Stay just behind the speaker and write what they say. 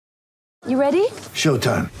You ready?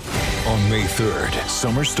 Showtime. On May 3rd,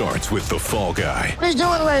 summer starts with The Fall Guy. Let's do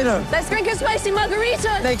it later. Let's drink a spicy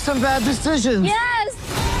margarita. Make some bad decisions.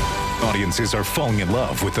 Yes! Audiences are falling in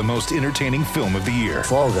love with the most entertaining film of the year.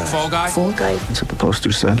 Fall Guy. Fall Guy? Fall guy. That's what the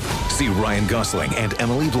poster said. See Ryan Gosling and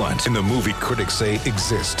Emily Blunt in the movie critics say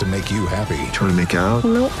exists to make you happy. Trying to make it out?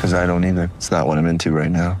 Nope. Because I don't either. It's not what I'm into right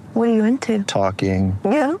now. What are you into? Talking.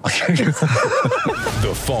 Yeah.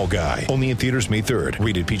 The Fall Guy. Only in theaters May 3rd.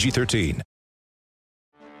 Rated PG-13.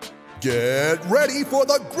 Get ready for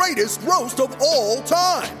the greatest roast of all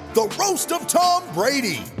time. The Roast of Tom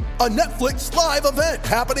Brady. A Netflix live event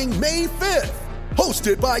happening May 5th.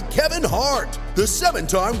 Hosted by Kevin Hart. The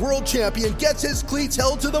 7-time world champion gets his cleats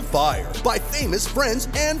held to the fire by famous friends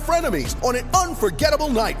and frenemies on an unforgettable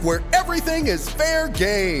night where everything is fair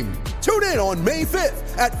game. Tune in on May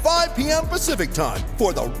 5th at 5 p.m. Pacific time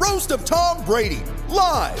for the Roast of Tom Brady.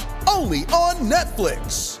 Live only on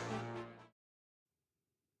Netflix.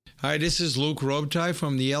 Hi, this is Luke Robitaille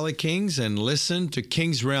from the LA Kings, and listen to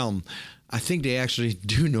King's Realm. I think they actually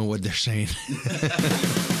do know what they're saying.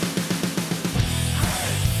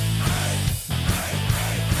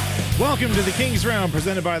 Welcome to the King's Round,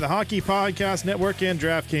 presented by the Hockey Podcast Network and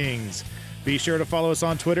DraftKings. Be sure to follow us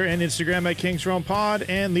on Twitter and Instagram at King's Round Pod,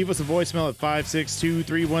 and leave us a voicemail at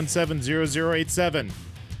 562-317-0087.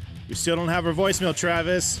 We still don't have our voicemail,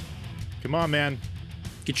 Travis. Come on, man.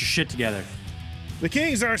 Get your shit together. The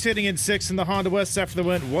Kings are sitting in 6th in the Honda West after they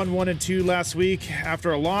went 1-1-2 last week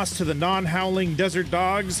after a loss to the non-howling Desert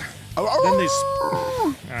Dogs. Then they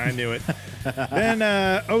I knew it. Then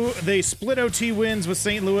they split OT wins with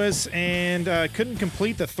St. Louis and couldn't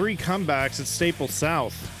complete the 3 comebacks at Staples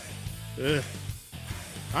South. Ugh.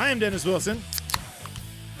 I am Dennis Wilson.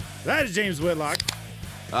 That is James Whitlock.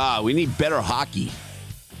 We need better hockey.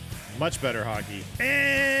 Much better hockey.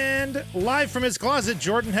 And live from his closet,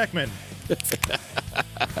 Jordan Heckman.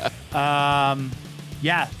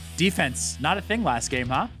 Yeah, defense. Not a thing last game,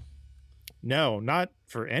 huh? No, not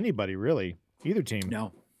for anybody, really. Either team.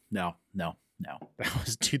 No. That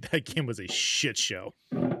game was a shit show.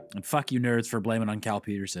 And fuck you nerds for blaming on Cal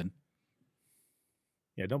Peterson.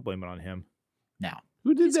 Yeah, don't blame it on him. No.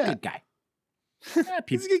 Who did He's that? a good guy.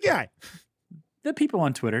 He's a good guy. The people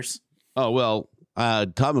on Twitters. Oh, well,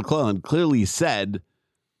 Tom McClellan clearly said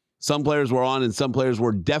some players were on and some players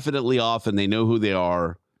were definitely off, and they know who they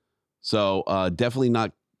are. So definitely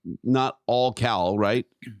not all Cal, right?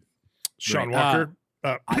 Sean Right.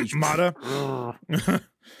 Walker, Mata.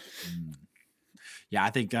 Yeah,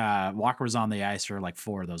 I think Walker was on the ice for like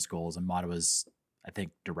 4 of those goals, and Mata was, I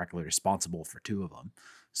think, directly responsible for 2 of them.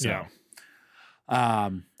 So, yeah.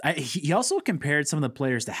 He also compared some of the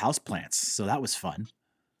players to houseplants, so that was fun.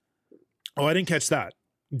 Oh, I didn't catch that.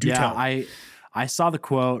 Do tell. I saw the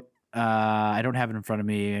quote. I don't have it in front of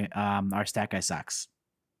me. Our stat guy sucks.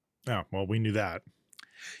 Oh, well, we knew that.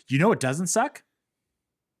 You know what doesn't suck?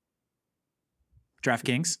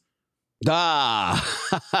 DraftKings. Well,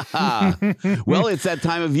 it's that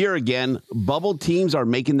time of year again. Bubble teams are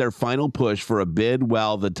making their final push for a bid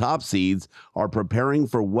while the top seeds are preparing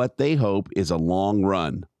for what they hope is a long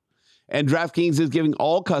run. And DraftKings is giving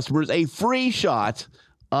all customers a free shot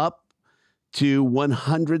up to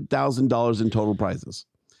 $100,000 in total prizes.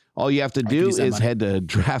 All you have to do is head to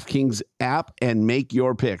DraftKings app and make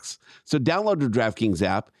your picks. So download the DraftKings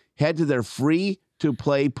app, head to their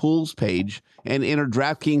free-to-play pools page, and enter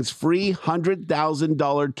DraftKings' free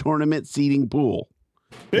 $100,000 tournament seeding pool.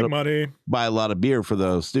 Big money. Buy a lot of beer for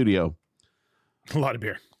the studio. A lot of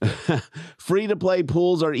beer. Free-to-play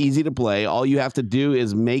pools are easy to play. All you have to do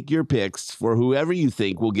is make your picks for whoever you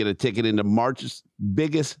think will get a ticket into March's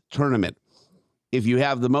biggest tournament. If you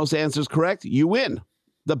have the most answers correct, you win.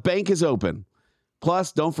 The bank is open.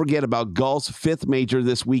 Plus, don't forget about golf's 5th major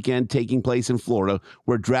this weekend taking place in Florida,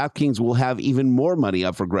 where DraftKings will have even more money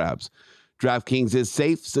up for grabs. DraftKings is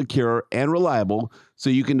safe, secure, and reliable,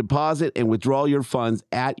 so you can deposit and withdraw your funds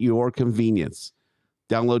at your convenience.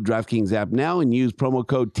 Download DraftKings app now and use promo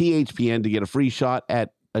code THPN to get a free shot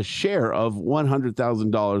at a share of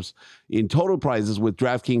 $100,000 in total prizes with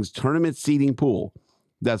DraftKings tournament seeding pool.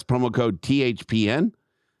 That's promo code THPN.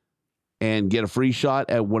 And get a free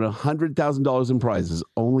shot at $100,000 in prizes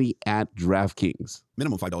only at DraftKings.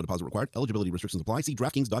 Minimum $5 deposit required. Eligibility restrictions apply. See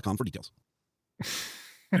DraftKings.com for details.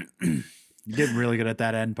 You did really good at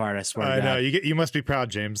that end part, I swear to God. I know. You must be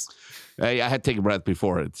proud, James. Hey, I had to take a breath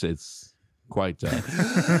before. It's quite... God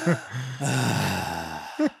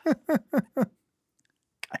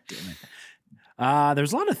damn it.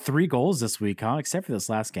 There's a lot of 3 goals this week, huh? Except for this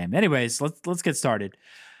last game. Anyways, let's get started.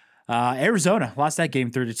 Arizona lost that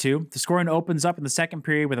game 3-2. The scoring opens up in the second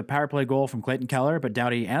period with a power play goal from Clayton Keller, but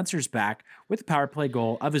Doughty answers back with a power play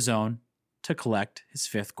goal of his own to collect his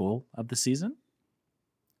 5th goal of the season.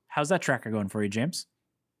 How's that tracker going for you, James?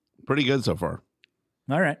 Pretty good so far.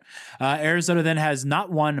 All right. Arizona then has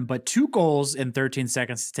not 1, but 2 goals in 13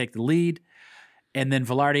 seconds to take the lead. And then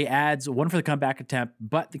Velarde adds 1 for the comeback attempt,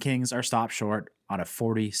 but the Kings are stopped short on a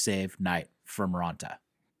 40-save night from Raanta.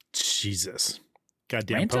 Jesus.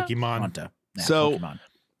 Goddamn Raanta? Pokemon. Raanta. Yeah, So- Pokemon.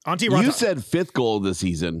 Auntie Raanta. You said 5th goal of the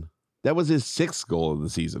season. That was his 6th goal of the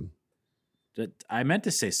season. I meant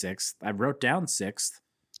to say 6th. I wrote down 6th.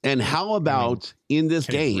 And how about in this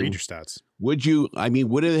Can't even game? read your stats.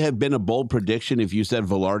 Would it have been a bold prediction if you said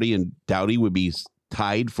Velarde and Doughty would be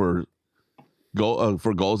tied for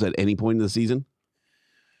goals at any point in the season?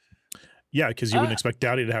 Yeah, because you wouldn't expect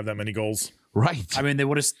Doughty to have that many goals. Right. I mean, they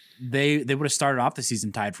would have started off the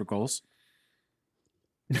season tied for goals.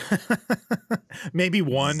 Maybe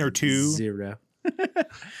 1 or 2. 0.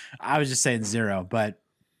 I was just saying 0, but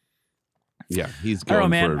Yeah, he's I don't know, going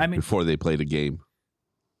man. for I mean- before they played a game.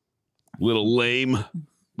 Little lame,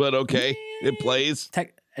 but okay. It plays.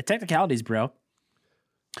 technicalities, bro.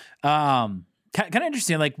 Kind of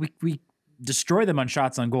interesting. Like we destroy them on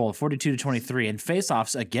shots on goal, 42-23, and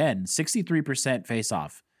faceoffs again, 63%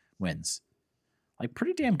 faceoff wins. Like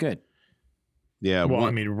pretty damn good. Yeah. Well,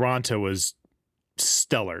 I mean, Raanta was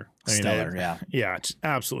stellar. I mean, Stellar, yeah. Yeah, it's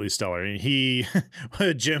absolutely stellar. And he,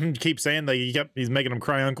 Jim keeps saying that he's making him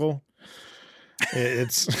cry, uncle.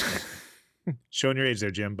 It's showing your age there,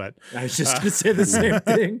 Jim. But I was just gonna say the same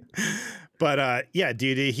thing. But yeah,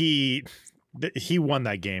 dude, he won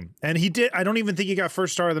that game, and he did. I don't even think he got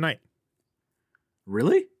first star of the night.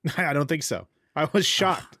 Really? I don't think so. I was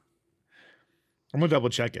shocked. I'm gonna double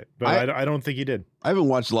check it, but I don't think he did. I haven't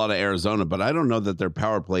watched a lot of Arizona, but I don't know that their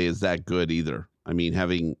power play is that good either. I mean,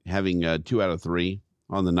 having 2 out of 3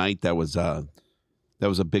 on the night, that was a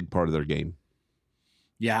big part of their game.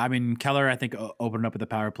 Yeah, I mean, Keller, I think, opened up with the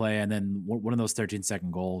power play, and then one of those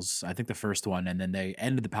 13-second goals, I think the first one, and then they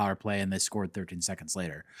ended the power play, and they scored 13 seconds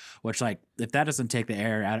later, which, like, if that doesn't take the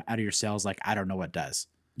air out of your sails, like, I don't know what does.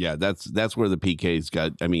 Yeah, that's where the PK's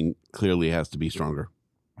got, clearly has to be stronger.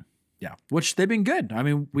 Yeah, which they've been good. I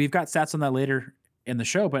mean, we've got stats on that later in the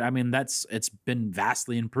show, but, I mean, it's been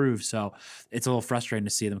vastly improved, so it's a little frustrating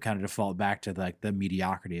to see them kind of default back to, like, the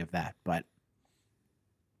mediocrity of that, but...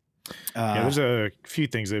 yeah, there's a few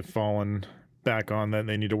things they've fallen back on that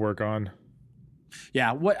they need to work on.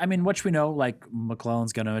 Yeah, which we know, like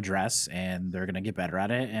McClellan's going to address, and they're going to get better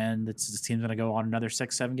at it, and this team's going to go on another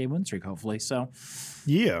 6-7 game win streak, hopefully. So,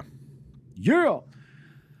 yeah. All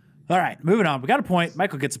right, moving on. We got a point.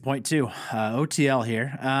 Michael gets a point too. OTL here.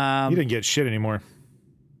 He didn't get shit anymore.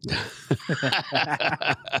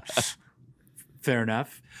 Fair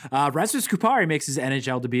enough. Rasmus Kupari makes his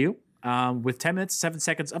NHL debut with 10 minutes, 7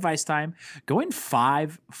 seconds of ice time, going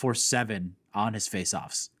 5 for 7 on his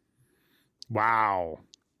faceoffs. Wow.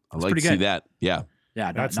 I like to see that. Yeah.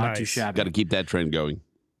 Yeah, That's not nice. too shabby. Got to keep that trend going.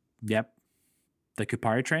 Yep. The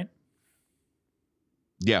Kupari train?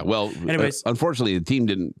 Yeah, well, Anyways. unfortunately, the team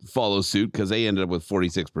didn't follow suit because they ended up with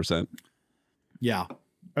 46%. Yeah.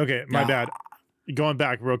 Okay, my bad. Going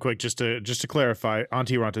back real quick, just to clarify,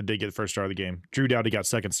 Auntie Raanta did get the first star of the game. Drew Doughty got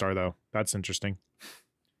second star, though. That's interesting.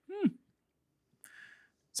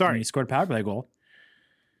 Sorry. He scored a power play goal.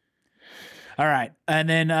 All right. And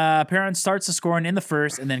then Perrin starts the scoring in the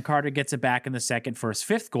first, and then Carter gets it back in the second for his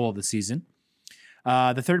 5th goal of the season.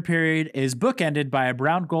 The third period is bookended by a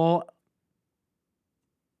Brown goal.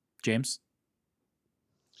 James?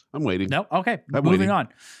 I'm waiting. No? Okay. I'm Moving waiting. on.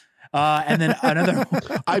 And then another.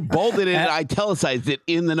 I bolded it and italicized it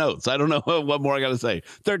in the notes. I don't know what more I got to say.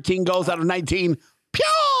 13 goals out of 19.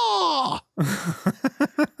 Pyaw!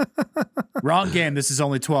 Wrong game. This is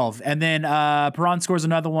only 12. And then Perron scores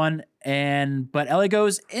another one, but LA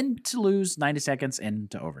goes in to lose 90 seconds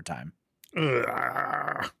into overtime.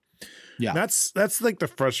 Ugh. Yeah. That's like the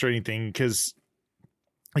frustrating thing, because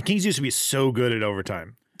the Kings used to be so good at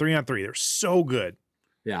overtime. 3-on-3. They're so good.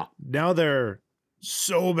 Yeah. Now they're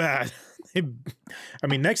so bad.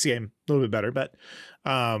 Next game, a little bit better, but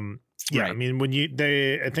yeah, Right. I mean,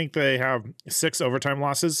 I think they have 6 overtime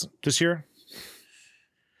losses this year.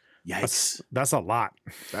 Yikes. That's a lot.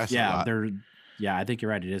 That's a lot. I think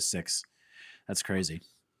you're right. It is 6. That's crazy.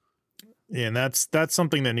 Yeah, and that's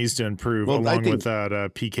something that needs to improve Well, I along think- with that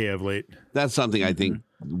PK of late. That's something I think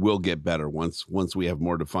will get better once we have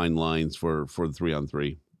more defined lines for the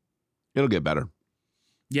 3-on-3. It'll get better.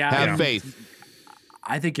 Yeah. Have faith.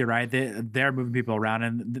 I think you're right. They're moving people around,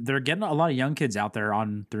 and they're getting a lot of young kids out there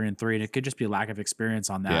on 3-3, and it could just be a lack of experience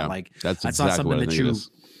on that. Yeah, like that's not exactly something what I that think it is.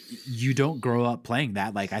 you don't grow up playing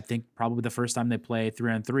that. Like I think probably the first time they play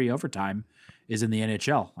 3-3 overtime is in the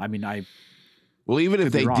NHL. I mean, Well, even if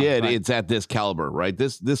Could be they wrong, did, but- it's at this caliber, right?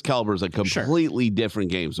 This caliber is a completely different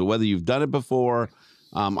game. So whether you've done it before,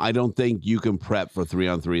 I don't think you can prep for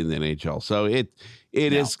 3-on-3 in the NHL. So it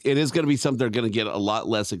is going to be something they're going to get a lot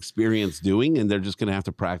less experience doing, and they're just going to have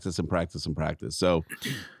to practice and practice and practice. So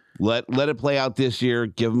let it play out this year.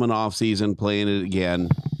 Give them an off season, playing it again.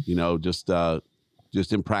 You know, just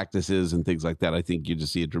in practices and things like that. I think you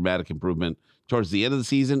just see a dramatic improvement towards the end of the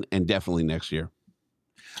season and definitely next year.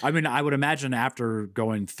 I mean, I would imagine after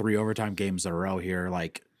going 3 overtime games in a row here,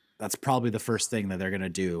 like that's probably the first thing that they're going to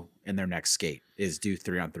do in their next skate is do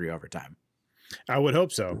 3-on-3 overtime. I would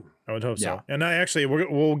hope so. So. And I actually,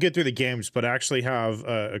 we'll get through the games, but I actually have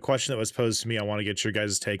a question that was posed to me. I want to get your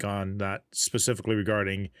guys' take on that, specifically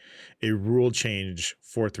regarding a rule change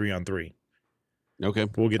for 3-on-3. Okay.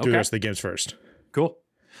 We'll get through the rest of the games first. Cool.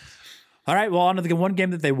 All right. Well, on to the one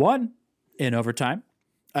game that they won in overtime.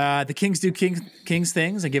 The Kings do Kings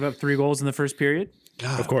things and give up 3 goals in the first period.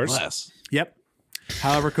 God of course. Bless. Yep.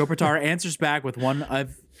 However, Kopitar answers back with one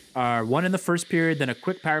in the first period, then a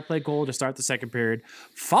quick power play goal to start the second period,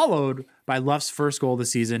 followed by Luff's first goal of the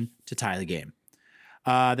season to tie the game.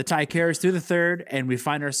 The tie carries through the third, and we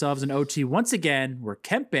find ourselves in OT once again, where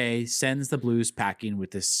Kempe sends the Blues packing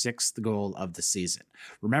with his 6th goal of the season.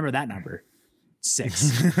 Remember that number,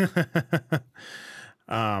 6.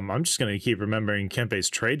 I'm just going to keep remembering Kempe's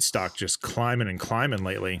trade stock just climbing and climbing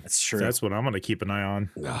lately. That's true. So that's what I'm going to keep an eye on.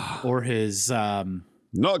 Or his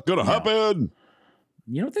not going to happen.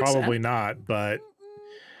 You don't think Probably so? not, but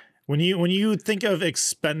when you think of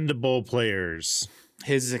expendable players,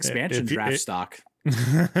 His expansion draft stock.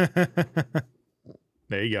 There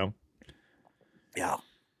you go. Yeah.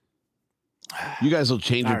 You guys will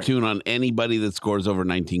change your right. tune on anybody that scores over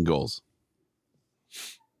 19 goals.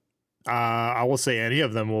 I will say any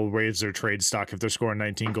of them will raise their trade stock if they're scoring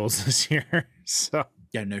 19 goals this year. So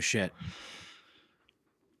Yeah, no shit.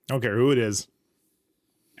 I don't care who it is.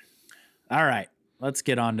 All right. Let's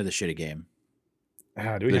get on to the shitty game.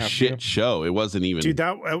 Do we The have shit to? show. It wasn't even. Dude,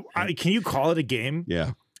 can you call it a game?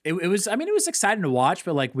 Yeah. It was, I mean, it was exciting to watch,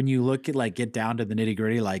 but like when you look at like get down to the nitty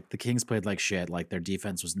gritty, like the Kings played like shit. Like their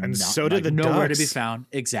defense was so did the nowhere to Ducks. be found.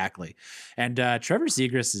 Exactly. And Trevor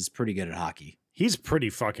Zegras is pretty good at hockey. He's pretty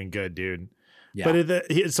fucking good, dude. Yeah. But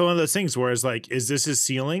it's one of those things where it's like, is this his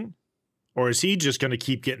ceiling? Or is he just going to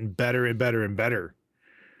keep getting better and better and better?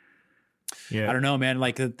 Yeah. I don't know, man.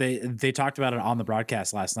 Like they talked about it on the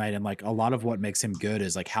broadcast last night, and like a lot of what makes him good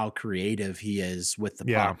is like how creative he is with the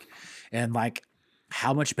puck, and like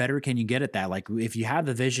how much better can you get at that? Like if you have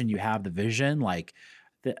the vision, you have the vision. Like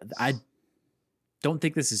I don't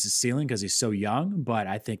think this is his ceiling because he's so young, but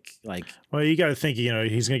I think like well, you got to think, you know,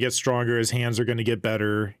 he's going to get stronger. His hands are going to get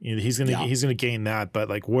better. You know, he's going to gain that. But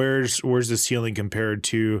like, where's the ceiling compared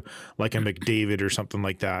to like a McDavid or something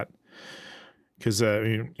like that? Because I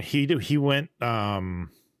mean, he went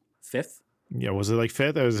 5th. Yeah, was it like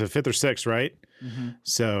 5th? It was a 5th or 6th, right? Mm-hmm.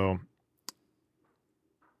 So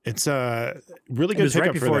it's a really It good was right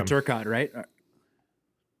pickup before for them. Turcotte, right?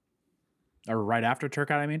 Or right after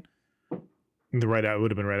Turcotte, I mean. It would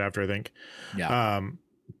have been right after, I think. Yeah.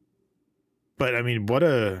 But I mean, what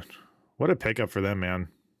a pickup for them, man.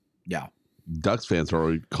 Yeah. Ducks fans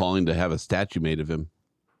are calling to have a statue made of him.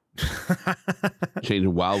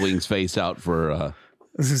 Changing Wild Wings face out for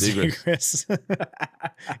Zegras.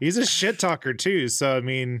 He's a shit talker too. So I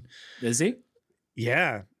mean, Is he?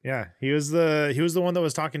 Yeah. He was the one that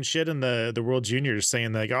was talking shit in the World Juniors,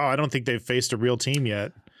 saying like, "Oh, I don't think they've faced a real team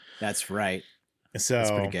yet." That's right. So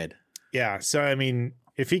That's pretty good. Yeah. So I mean,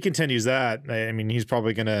 if he continues that, I mean, he's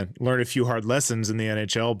probably going to learn a few hard lessons in the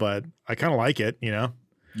NHL. But I kind of like it, you know.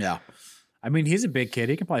 Yeah. I mean, he's a big kid.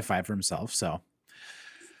 He can probably fight for himself. So.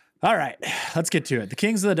 All right, let's get to it. The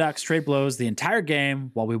Kings and the Ducks trade blows the entire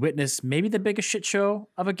game while we witness maybe the biggest shit show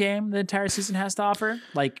of a game the entire season has to offer,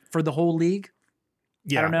 like for the whole league.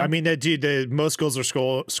 Yeah, I don't know. I mean, the most goals are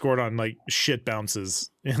scored on like shit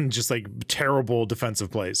bounces and just like terrible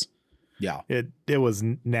defensive plays. Yeah, it was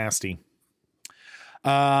nasty.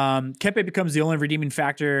 Kempe becomes the only redeeming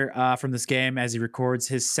factor from this game as he records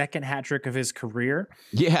his second hat trick of his career.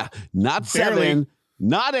 Yeah, not Barely. 7,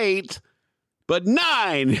 not 8, but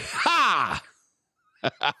 9. Ha!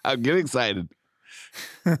 I'm getting excited.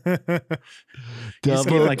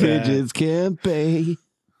 Double like digits can't pay.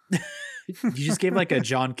 You just gave like a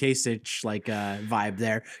John Kasich like vibe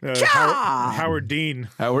there. Howard Dean.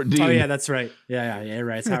 Howard Dean. Oh yeah, that's right. Yeah,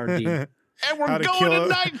 right. It's Howard Dean. And we're How to going kill- to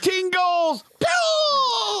 19 goals.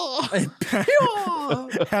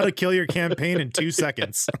 How to kill your campaign in 2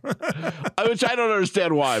 seconds. Which I don't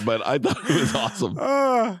understand why, but I thought it was awesome.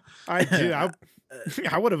 I do.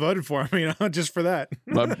 I would have voted for him, just for that.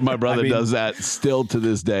 My brother does that still to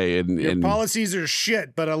this day. Your And policies are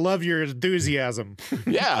shit, but I love your enthusiasm.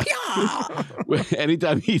 yeah.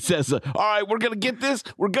 Anytime he says, all right, we're going to get this,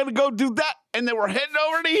 we're going to go do that, and then we're heading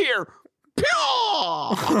over to here.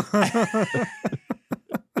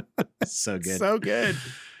 So good. So good.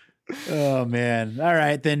 Oh, man. All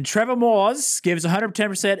right. Then Trevor Moores gives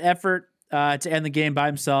 110% effort to end the game by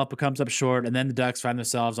himself, but comes up short. And then the Ducks find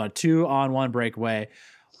themselves on a 2-on-1 breakaway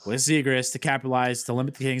with Zegras to capitalize to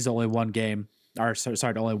limit the Kings to only to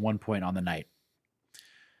only 1 point on the night.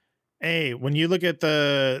 Hey, when you look at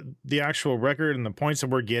the actual record and the points that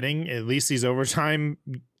we're getting, at least these overtime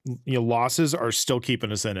losses are still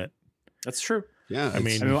keeping us in it. That's true. Yeah. I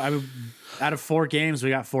mean, out of 4 games,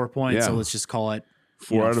 we got 4 points. Yeah. So let's just call it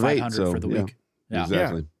 4 out of 8 500 for the week. Yeah.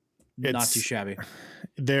 Exactly. Not too shabby.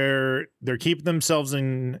 They're keeping themselves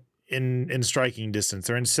in striking distance.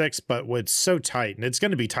 They're in 6, but it's so tight, and it's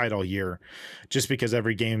going to be tight all year, just because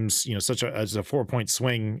every game's such a 4-point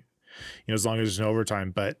swing, as long as there's no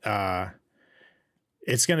overtime. But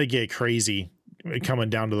it's going to get crazy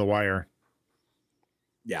coming down to the wire.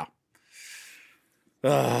 Yeah.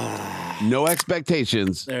 No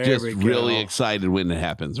expectations. There Just we really go. excited when it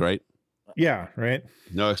happens, right? Yeah, right.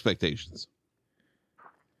 No expectations.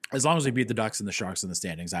 As long as we beat the Ducks and the Sharks in the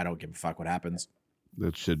standings, I don't give a fuck what happens.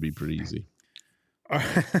 That should be pretty easy.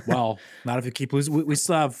 Well, not if you keep losing. We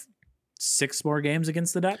still have 6 more games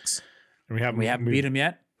against the Ducks. We haven't beat them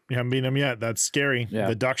yet. We haven't beaten them yet. That's scary. Yeah.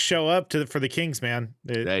 The Ducks show up for the Kings, man.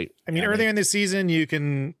 Right. Earlier in the season,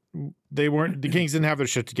 the Kings didn't have their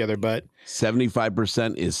shit together, but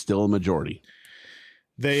 75% is still a majority.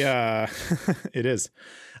 they it is.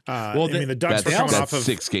 The Ducks were That's coming off of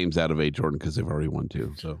 6 games out of 8, Jordan, because they've already won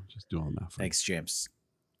 2. So just do all the math. Thanks, James.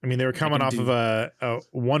 they were coming off of a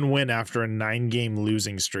 1 win after a 9-game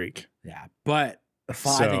losing streak. Yeah, but I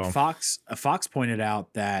think Fox pointed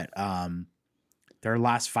out that their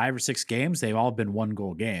last 5 or 6 games, they've all been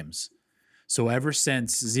 1-goal games. So ever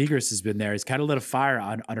since Zegras has been there, he's kind of lit a fire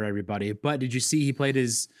under everybody. But did you see he played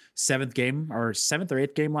his 7th or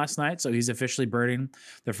 8th game last night? So he's officially burning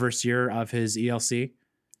the first year of his ELC.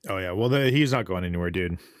 Oh yeah, well he's not going anywhere,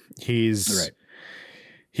 dude. He's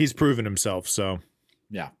proven himself. So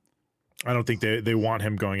yeah, I don't think they want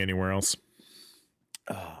him going anywhere else.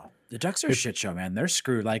 The Ducks are a shit show, man. They're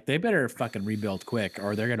screwed. Like, they better fucking rebuild quick,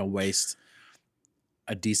 or they're gonna waste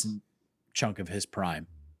a decent chunk of his prime.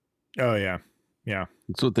 Oh yeah.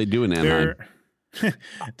 That's what they do in Anaheim.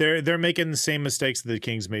 They're making the same mistakes that the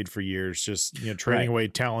Kings made for years. Just trading away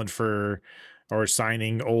talent or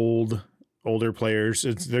signing older players.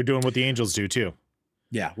 They're doing what the Angels do too.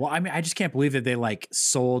 Yeah. Well, I just can't believe that they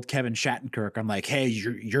sold Kevin Shattenkirk. I'm like, hey,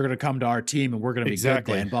 you're gonna come to our team and we're gonna be good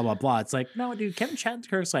then, blah blah blah. It's like, no, dude, Kevin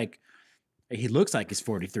Shattenkirk's he looks like he's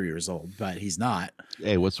 43 years old, but he's not.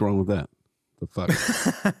 Hey, what's wrong with that? The fuck?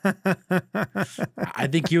 I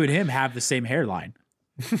think you and him have the same hairline.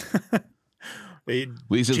 At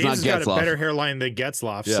least it's not James has got a Getzlaf. better hairline than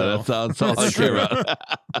Getzlaf. Yeah, so. that's all I care about.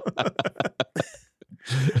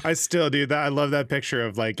 I still do that. I love that picture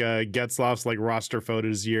of Getzlaf's roster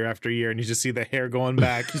photos year after year, and you just see the hair going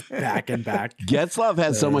back, back and back. Getzlaf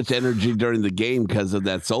has so much energy during the game because of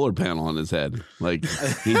that solar panel on his head.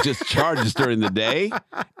 He just charges during the day,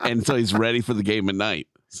 and so he's ready for the game at night.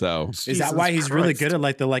 So is that why he's really good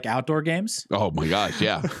at the outdoor games? Oh my gosh,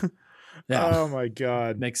 yeah. Yeah. Oh my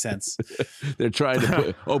God, makes sense. They're trying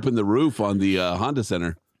to open the roof on the Honda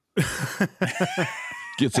Center.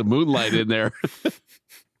 Get some moonlight in there.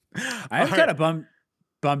 I'm kind of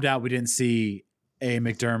bummed out we didn't see a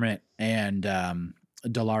McDermott and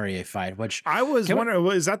Delorier fight. Which I was wondering,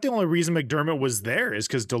 is that the only reason McDermott was there? Is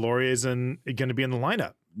because Delorier is going to be in the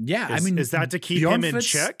lineup? Yeah, is that to keep him in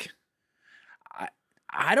check?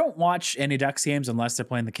 I don't watch any Ducks games unless they're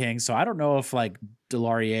playing the Kings, so I don't know if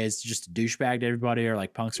Delorier is just a douchebag to everybody or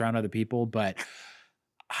punks around other people. But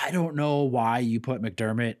I don't know why you put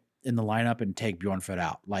McDermott in the lineup and take Bjornfot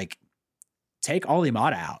out. Take Olli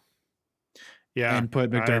Mata out. Yeah. And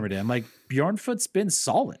put McDermott in. Bjornfot's been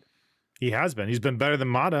solid. He has been. He's been better than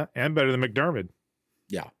Mata and better than McDermott.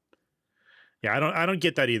 Yeah. Yeah, I don't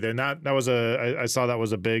get that either. And that was I saw that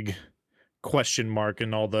was a big question mark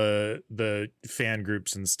in all the fan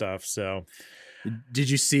groups and stuff. So did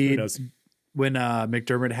you see when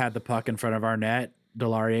McDermott had the puck in front of our net,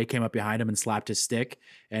 Delorier came up behind him and slapped his stick,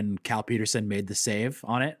 and Cal Peterson made the save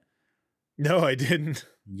on it? No, I didn't.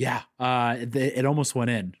 Yeah. It almost went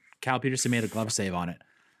in. Cal Peterson made a glove save on it.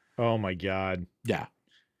 Oh my God. Yeah.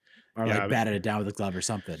 Or Yeah, like batted it down with a glove or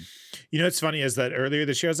something. You know what's funny is that earlier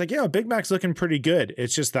this year I was like, yeah, Big Mac's looking pretty good.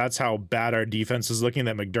 It's just that's how bad our defense was looking,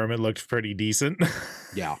 that McDermott looked pretty decent.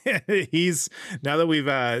 Yeah. He's now that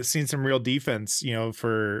we've seen some real defense, you know,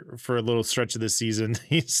 for a little stretch of this season,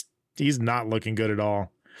 he's not looking good at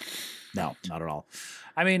all. No, not at all.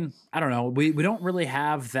 I mean, I don't know. We don't really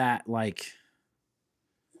have that, like,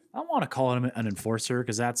 I don't want to call him an enforcer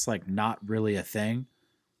because that's like not really a thing.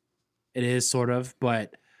 It is sort of,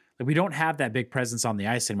 but we don't have that big presence on the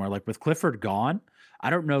ice anymore. Like with Clifford gone, I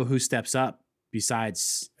don't know who steps up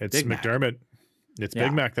besides it's Big Mac. McDermott. It's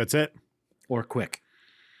Big Mac. That's it. Or Quick.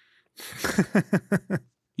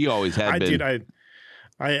 You always had been. Dude,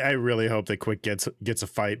 I really hope that Quick gets a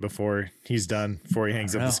fight before he's done, before he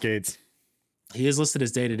hangs up the skates. He is listed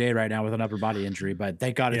as day-to-day right now with an upper body injury, but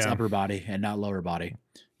thank God it's upper body and not lower body.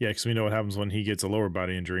 Yeah, because we know what happens when he gets a lower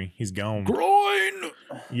body injury. He's gone. Groin!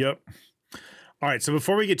 Yep. All right, so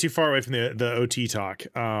before we get too far away from the OT talk,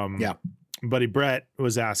 Buddy Brett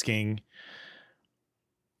was asking,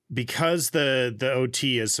 because the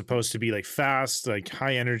OT is supposed to be like fast, like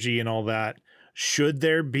high energy and all that, should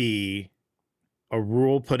there be a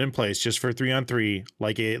rule put in place just for 3-on-3,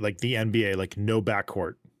 like the NBA, like no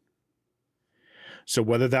backcourt? So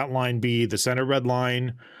whether that line be the center red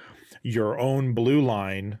line, your own blue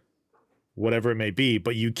line, whatever it may be,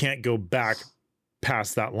 but you can't go back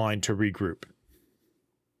past that line to regroup.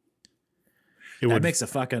 That makes a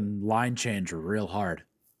fucking line change real hard.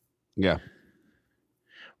 Yeah.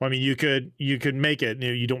 Well, I mean, you could make it,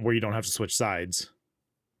 you don't have to switch sides.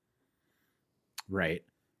 Right.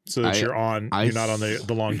 So that you're not on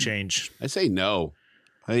the long change. I say no.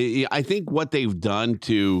 I think what they've done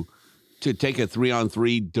to take a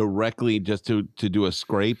 3-on-3 directly just to do a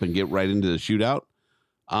scrape and get right into the shootout,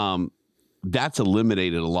 that's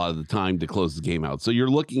eliminated a lot of the time to close the game out. So you're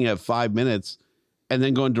looking at 5 minutes and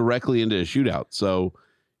then going directly into a shootout. So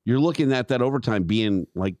you're looking at that overtime being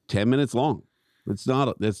like 10 minutes long. It's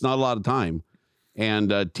not a lot of time.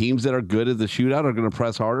 And teams that are good at the shootout are going to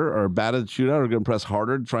press harder, or bad at the shootout are going to press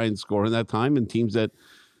harder to try and score in that time. And teams that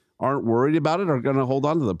aren't worried about it are going to hold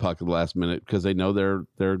on to the puck at the last minute because they know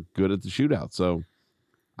they're good at the shootout. So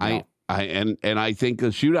I think the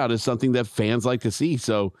shootout is something that fans like to see.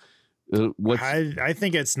 So I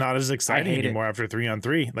think it's not as exciting anymore after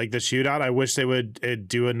 3-on-3. Like the shootout, I wish they would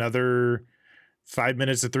do another 5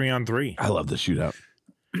 minutes of 3-on-3. I love the shootout.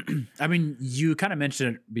 I mean, you kind of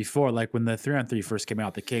mentioned it before, like when the 3-on-3 first came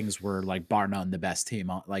out, the Kings were like bar none the best team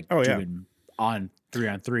on doing on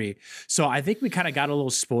 3-on-3. So I think we kind of got a little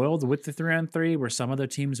spoiled with the 3-on-3, where some other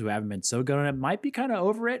teams who haven't been so good on it might be kind of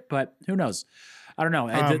over it, but who knows? I don't know.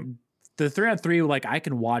 The 3-on-3, like I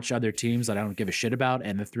can watch other teams that I don't give a shit about,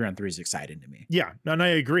 and the 3-on-3 is exciting to me. Yeah, and I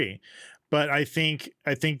agree. But I think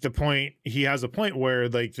the point, he has a point where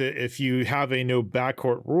like if you have a no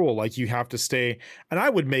backcourt rule, like you have to stay, and I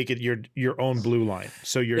would make it your own blue line.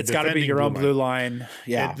 So it's got to be your own blue line.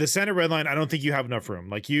 Yeah. The center red line, I don't think you have enough room.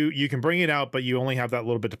 Like you can bring it out, but you only have that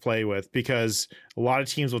little bit to play with, because a lot of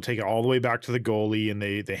teams will take it all the way back to the goalie and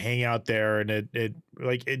they hang out there, and it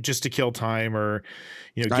just to kill time, or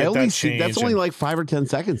get that change. That's only like 5 or 10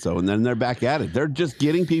 seconds though, and then they're back at it. They're just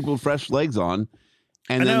getting people fresh legs on.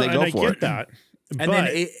 And then they go for it. That. And then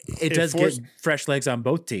it does get fresh legs on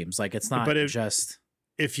both teams. Like it's not just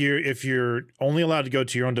if you're only allowed to go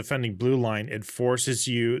to your own defending blue line, it forces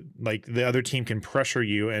you, like the other team can pressure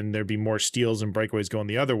you, and there'd be more steals and breakaways going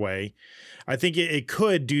the other way. I think it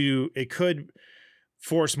could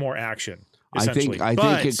force more action. I think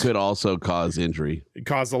it could also cause injury.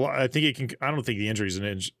 Cause a lot. I think it can. I don't think the injury is an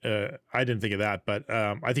injury. I didn't think of that, but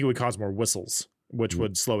I think it would cause more whistles, which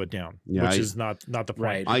would slow it down, which is not the point.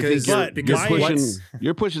 Right. I think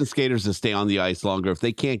you're pushing skaters to stay on the ice longer. If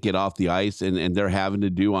they can't get off the ice and they're having to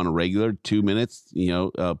do on a regular 2 minutes,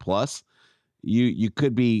 plus, you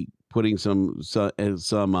could be putting some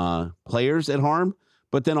players at harm,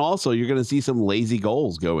 but then also you're going to see some lazy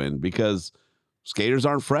goals go in because skaters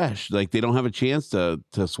aren't fresh. Like they don't have a chance to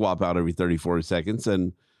swap out every 30, 40 seconds.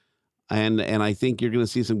 And I think you're going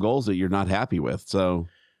to see some goals that you're not happy with. So.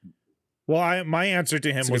 Well, my answer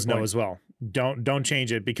to him was no as well. Don't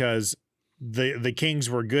change it, because the Kings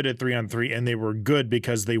were good at 3-on-3, and they were good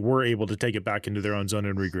because they were able to take it back into their own zone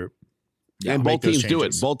and regroup. Yeah, and both teams do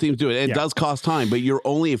it. Both teams do it. And it does cost time, but you're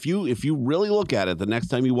only, if you really look at it, the next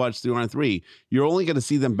time you watch 3-on-3, you're only going to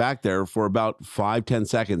see them back there for about 5-10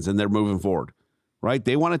 seconds, and they're moving forward, right?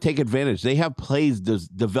 They want to take advantage. They have plays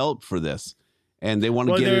developed for this. And they want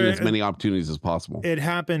to get in as many opportunities as possible. It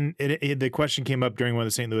happened. The question came up during one of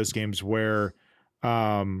the St. Louis games where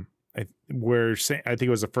I think it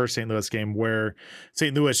was the first St. Louis game where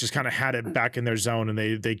St. Louis just kind of had it back in their zone, and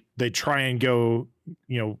they try and go,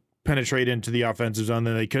 penetrate into the offensive zone,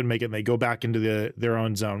 then they couldn't make it, and they go back into their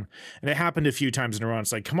own zone. And it happened a few times in a row.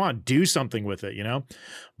 It's like, come on, do something with it,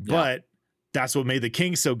 But that's what made the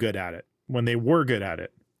Kings so good at it when they were good at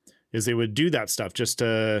it, is they would do that stuff just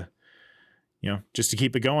to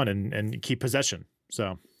keep it going and keep possession.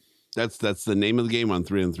 So that's the name of the game on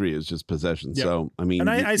 3-on-3 is just possession. Yep. So I mean, and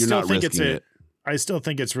I still think it. I still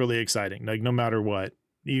think it's really exciting. Like no matter what,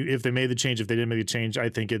 if they made the change, if they didn't make the change, I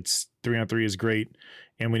think it's 3-on-3 is great,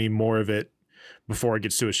 and we need more of it before it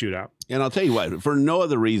gets to a shootout. And I'll tell you what, for no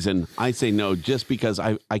other reason, I say no, just because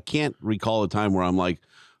I can't recall a time where I'm like,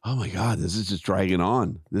 oh my God, this is just dragging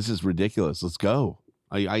on. This is ridiculous. Let's go.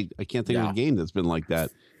 I can't think of a game that's been like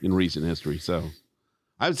that in recent history. So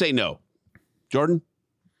I would say no. Jordan?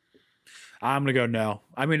 I'm going to go no.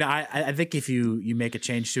 I mean, I think if you make a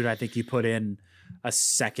change to it, I think you put in a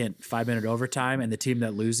second 5-minute overtime, and the team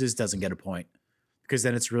that loses doesn't get a point, because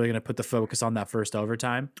then it's really going to put the focus on that first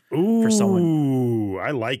overtime. Ooh, for someone.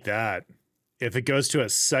 I like that. If it goes to a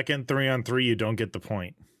second 3-on-3, you don't get the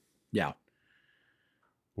point. Yeah.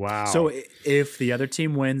 Wow. So if the other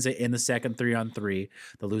team wins in the second 3-on-3,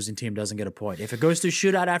 the losing team doesn't get a point. If it goes to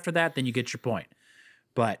shootout after that, then you get your point.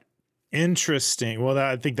 But interesting. Well,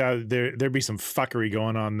 I think that there'd be some fuckery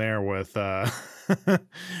going on there with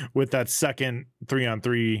with that second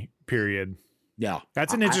 3-on-3 period. Yeah,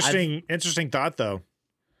 that's an interesting thought, though.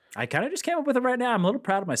 I kind of just came up with it right now. I'm a little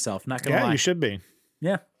proud of myself. Not gonna lie. Yeah, you should be.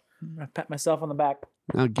 Yeah, I pat myself on the back.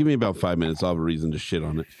 Now, give me about 5 minutes. I'll have a reason to shit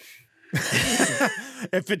on it.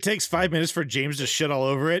 If it takes 5 minutes for James to shit all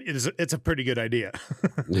over it, it's a pretty good idea.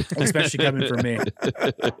 Especially coming from me.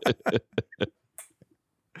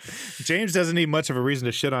 James doesn't need much of a reason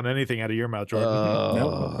to shit on anything out of your mouth, Jordan.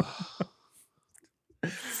 Nope.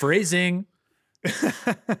 Phrasing.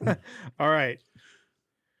 All right.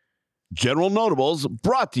 General Notables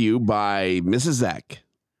brought to you by Mrs. Zach.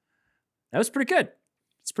 That was pretty good.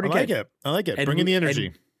 It's pretty good. I like it. Bring in the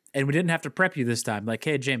energy. And we didn't have to prep you this time. Like,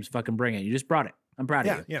 hey, James, fucking bring it. You just brought it. I'm proud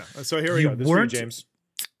of you. Yeah. So here we go. This is James.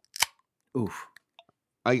 Oof.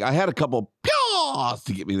 I had a couple pews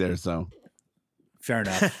to get me there, so. Fair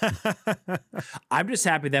enough. I'm just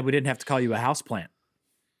happy that we didn't have to call you a houseplant.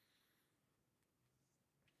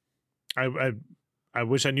 I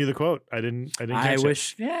wish I knew the quote. I didn't catch it.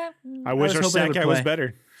 I wish our sack guy was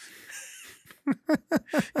better.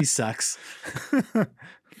 He sucks.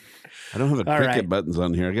 I don't have a cricket buttons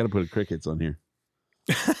on here. I got to put crickets on here.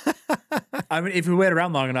 I mean, if we wait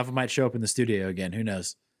around long enough, it might show up in the studio again. Who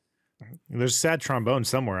knows? There's sad trombone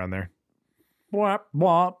somewhere on there. Womp,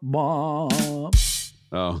 womp, womp.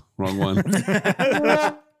 Oh, wrong one.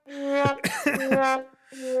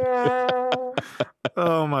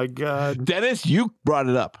 Oh my God, Dennis, you brought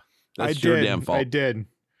it up. That's your damn fault. I did.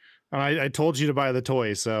 I told you to buy the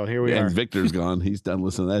toy, so here we are. And Victor's gone. He's done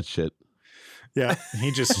listening to that shit. Yeah,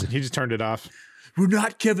 he just turned it off. We're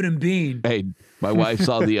not Kevin and Bean. Hey, my wife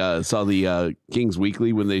saw the Kings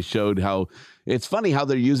Weekly when they showed how it's funny how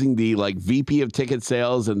they're using the VP of ticket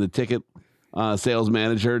sales and the ticket sales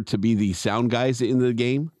manager to be the sound guys in the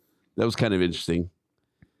game. That was kind of interesting.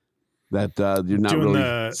 That you're not doing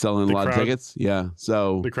really selling a lot of tickets. Yeah.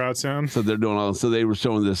 So the crowd sound. So they're doing all. So they were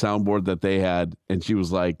showing the soundboard that they had, and she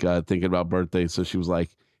was like thinking about birthday. So she was like,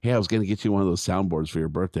 "Hey, I was going to get you one of those soundboards for your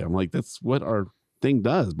birthday." I'm like, "That's what our thing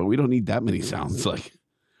does, but we don't need that many sounds. Like,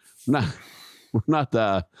 we're not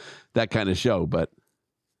that kind of show." But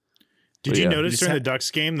did you notice during the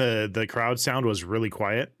Ducks game the crowd sound was really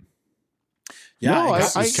quiet? Yeah, no,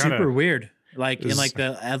 it was super weird. Like in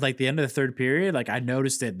at the end of the third period, I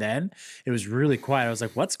noticed it then. It was really quiet. I was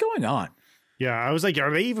like, what's going on? Yeah, I was like,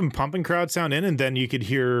 are they even pumping crowd sound in? And then you could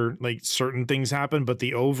hear certain things happen, but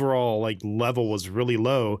the overall level was really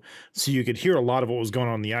low. So you could hear a lot of what was going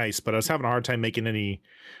on the ice, but I was having a hard time making any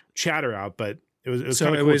chatter out, but it was so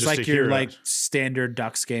kind of it cool was just like to your hear standard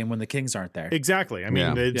Ducks game when the Kings aren't there. Exactly. I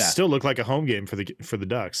mean, it still looked like a home game for the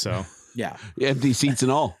Ducks. So yeah. Empty seats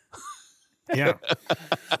and all. Yeah.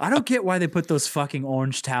 I don't get why they put those fucking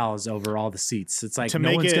orange towels over all the seats. It's like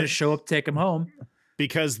no one's going to show up, take them home.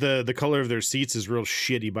 Because the color of their seats is real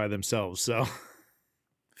shitty by themselves. So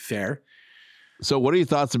fair. So what are your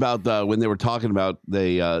thoughts about when they were talking about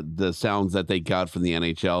the sounds that they got from the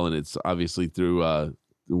NHL? And it's obviously through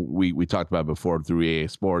we talked about it before through EA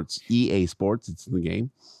Sports. It's in the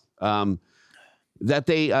game. That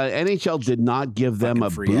they NHL did not give them a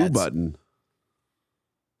boo button.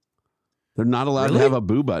 They're not allowed to have a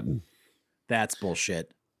boo button. That's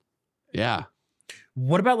bullshit. Yeah.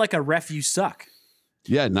 What about a ref you suck?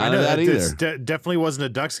 Yeah, none of that this either. Definitely wasn't a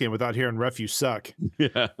Ducks game without hearing "Ref, you suck."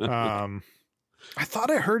 Yeah. I thought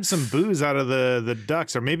I heard some boos out of the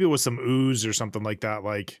Ducks, or maybe it was some ooze or something like that.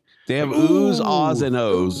 Like They have oohs, ahs, and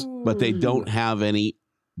ohs, but they don't have any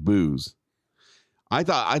boos. I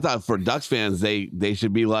thought for Ducks fans, they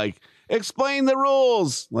should be like, explain the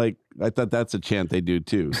rules. Like, I thought that's a chant they do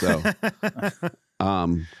too. So,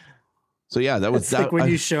 so yeah, that was It's like when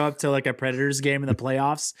you show up to like a Predators game in the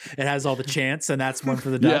playoffs, it has all the chants, and that's one for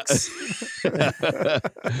the Ducks.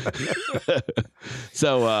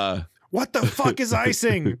 So, what the fuck is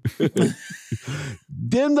icing?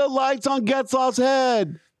 dim the lights on Getzlaf's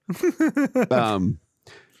head.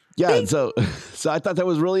 Yeah, and so I thought that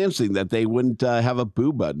was really interesting that they wouldn't have a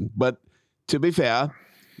boo button. But to be fair,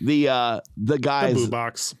 the guys, the boo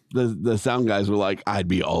box, the sound guys were like, I'd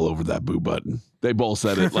be all over that boo button. They both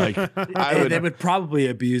said it. Like, they would probably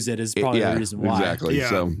abuse it. Is probably the reason why. Exactly. Yeah,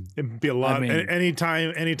 So it'd be a lot. I mean,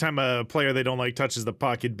 anytime a player they don't like touches the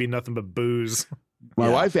puck, it'd be nothing but boos. my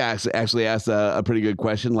wife actually asked a pretty good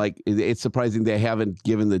question. Like, it's surprising they haven't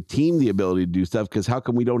given the team the ability to do stuff, because how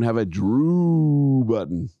come we don't have a Drew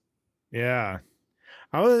button? Yeah,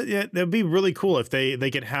 that'd be really cool if they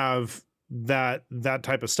could have that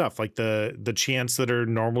type of stuff, like the chants that are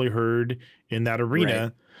normally heard in that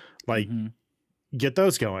arena, like get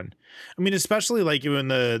those going. I mean, especially like when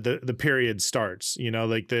the period starts, you know,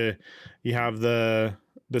 like you have the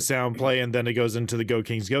sound play and then it goes into the Go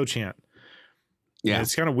Kings Go chant. Yeah, and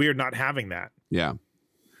it's kind of weird not having that. Yeah,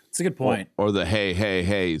 it's a good point. Or the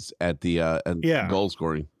heys at the goal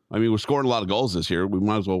scoring. I mean, we're scoring a lot of goals this year. We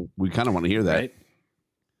might as well. We kind of want to hear that. Right.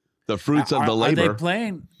 The fruits of the labor.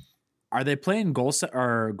 Are they playing goal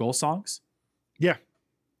songs? Yeah.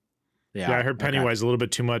 Yeah, I heard Pennywise a little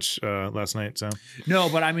bit too much last night. So no,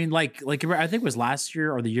 but I mean, like I think it was last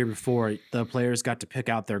year or the year before, the players got to pick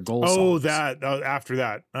out their goal songs. After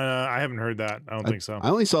that, I haven't heard that. I don't think so. I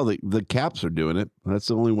only saw the Caps are doing it. That's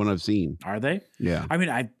the only one I've seen. Are they? Yeah. I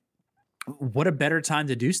mean, what a better time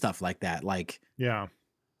to do stuff like that. Like, yeah.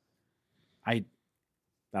 I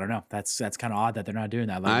don't know. That's kind of odd that they're not doing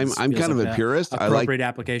that. Like, I'm kind of a purist. Appropriate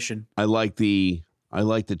application. I like the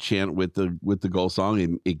chant with the goal song,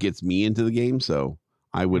 and it gets me into the game. So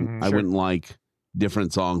I wouldn't like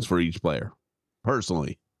different songs for each player,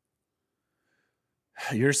 personally.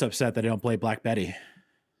 You're just upset that they don't play Black Betty.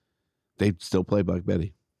 They still play Black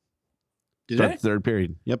Betty. Do Start they? Third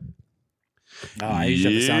period. Yep. Oh, I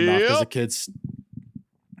usually have the sound off because the kids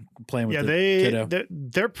playing with the kiddo.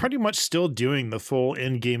 They're pretty much still doing the full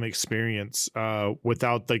in-game experience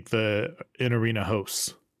without like the in-arena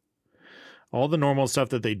hosts. All the normal stuff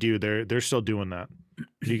that they do, they're still doing that.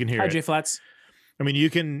 You can hear Hi, it. Jay Flats. I mean, you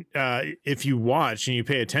can if you watch and you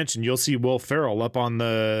pay attention, you'll see Will Ferrell up on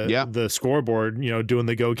the scoreboard, you know, doing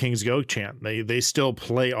the Go Kings Go chant. They still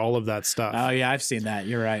play all of that stuff. Oh yeah, I've seen that.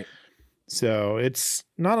 You're right. So it's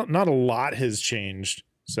not a lot has changed.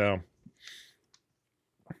 So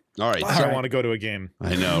all right, I want to go to a game.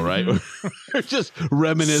 I know, right? We're just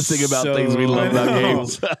reminiscing about things we love about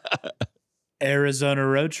games. Arizona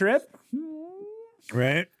road trip.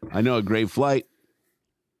 Right. I know a great flight.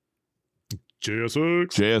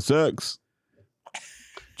 JSX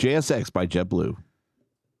by JetBlue.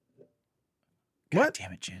 God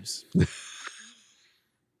damn it, James.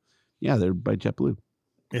 Yeah, they're by JetBlue.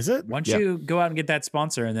 Is it? Why don't you go out and get that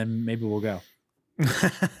sponsor, and then maybe we'll go.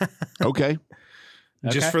 Okay.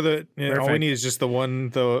 Just for all we need is just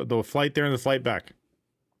the flight there and the flight back.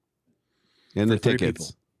 And the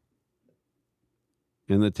tickets.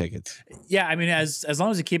 And the tickets. Yeah, I mean, as long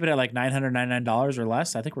as you keep it at like $999 or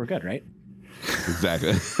less, I think we're good, right?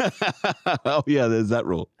 Exactly. Oh yeah, there's that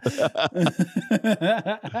rule.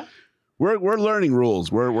 We're learning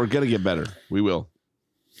rules. We're gonna get better. We will.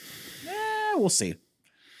 We'll see.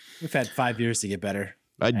 We've had 5 years to get better.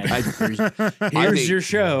 Here's your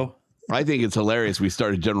show. I think it's hilarious. We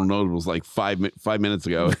started General Notables like 5 minutes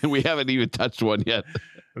ago, and we haven't even touched one yet.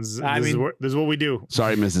 This is what we do.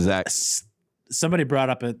 Sorry, Mrs. X. Somebody brought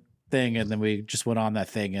up a thing, and then we just went on that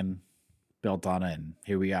thing and built on it, and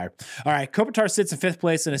here we are. All right, Kopitar sits in 5th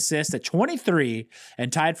place in assists at 23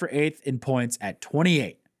 and tied for 8th in points at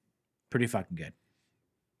 28. Pretty fucking good.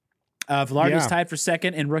 Velarde's tied for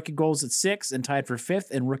 2nd in rookie goals at 6 and tied for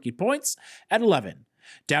 5th in rookie points at 11.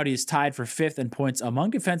 Doughty is tied for 5th in points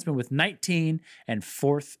among defensemen with 19 and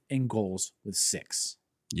 4th in goals with 6.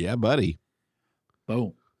 Yeah, buddy.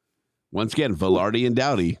 Boom. Once again, Velarde and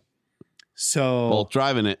Doughty. So both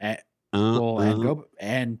driving it. And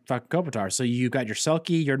fucking Kopitar. So you got your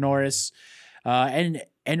Selke, your Norris, and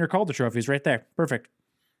your Calder trophies right there. Perfect.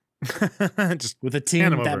 Just with a team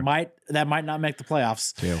that might not make the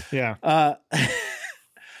playoffs. Yeah.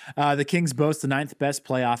 The Kings boast the 9th best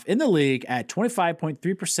playoff in the league at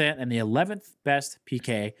 25.3% and the 11th best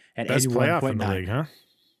PK at 81.9. Best playoff in the league, huh?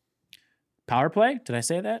 Power play? Did I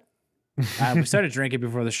say that? We started drinking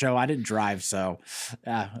before the show. I didn't drive, so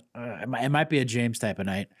it might be a James type of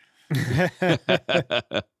night. Is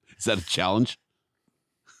that a challenge?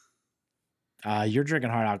 You're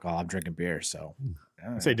drinking hard alcohol. I'm drinking beer, so.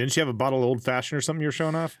 Say, didn't you have a bottle of old fashioned or something you're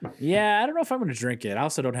showing off? Yeah, I don't know if I'm going to drink it. I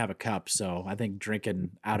also don't have a cup, so I think drinking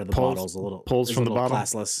out of the bottle is a little from the bottle.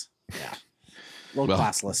 Classless. Yeah, a little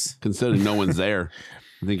classless. Considering no one's there,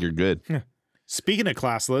 I think you're good. Yeah. Speaking of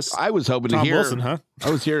classless, I was hoping Tom to hear. Wilson, huh? I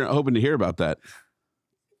was hoping to hear about that.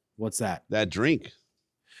 What's that? That drink.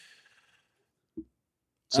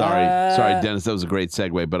 Sorry, Dennis. That was a great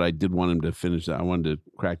segue, but I did want him to finish that. I wanted to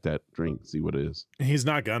crack that drink, see what it is. He's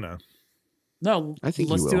not gonna. No, I think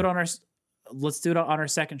let's do it on our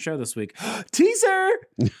second show this week. Teaser.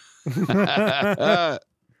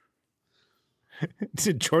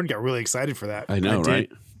 Jordan got really excited for that. I know,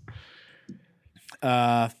 right?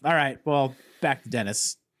 All right. Well, back to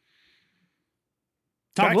Dennis.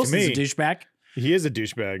 Tom Wilson's a douchebag. He is a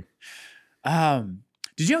douchebag.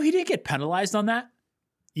 Did you know he didn't get penalized on that?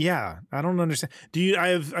 Yeah, I don't understand.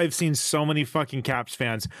 I've seen so many fucking Caps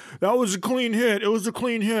fans. That was a clean hit. It was a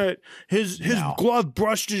clean hit. His glove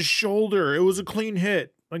brushed his shoulder. It was a clean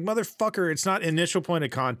hit. Like, motherfucker, it's not initial point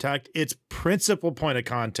of contact. It's principal point of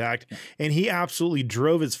contact. And he absolutely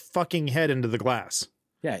drove his fucking head into the glass.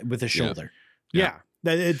 Yeah, with his shoulder. Yeah.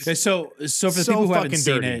 It's so for the people who haven't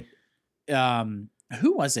seen it,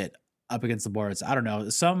 who was it up against the boards? I don't know.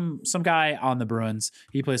 Some guy on the Bruins.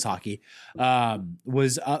 He plays hockey.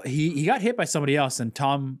 He got hit by somebody else, and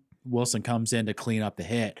Tom Wilson comes in to clean up the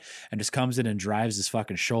hit, and just comes in and drives his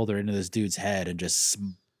fucking shoulder into this dude's head, and just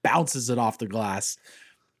bounces it off the glass.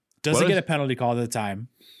 Doesn't get a penalty call at the time.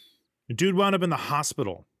 The dude wound up in the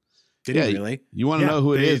hospital. Did he really? You want to know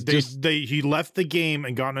who it is? He left the game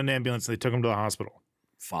and got in an ambulance. And they took him to the hospital.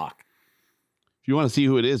 Fuck. If you want to see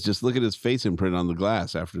who it is, just look at his face imprint on the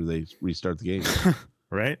glass after they restart the game.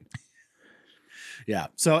 Right? Yeah.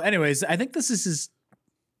 So anyways, I think this is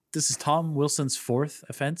Tom Wilson's 4th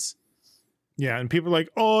offense. Yeah, and people are like,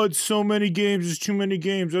 oh, it's so many games. It's too many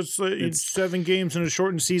games. It's 7 games in a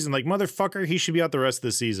shortened season. Like, motherfucker, he should be out the rest of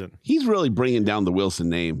the seain. He's really bringing down the Wilson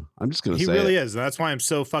name. I'm just going to say he really is. And that's why I'm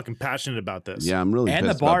so fucking passionate about this. Yeah, I'm really and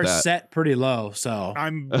pissed the bar's about that. set pretty low. So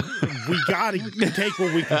we got to take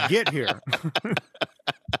what we can get here.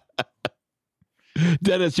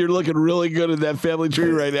 Dennis, you're looking really good in that family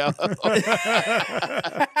tree right now.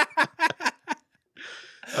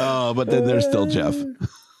 Oh, but then there's still Jeff.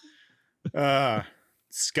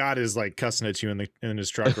 Scott is like cussing at you in his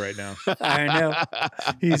truck right now. I know.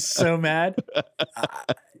 He's so mad.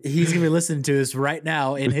 He's going to be listening to this right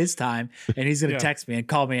now in his time, and he's going to text me and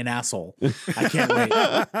call me an asshole. I can't wait.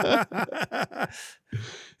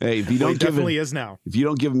 Hey, if you don't give him, is now. If you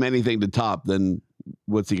don't give him anything to top, then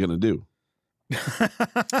what's he going to do?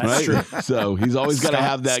 That's right? true. So he's always got to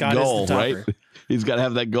have that Scott goal, is the right? topper. He's got to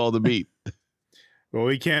have that goal to beat. Well,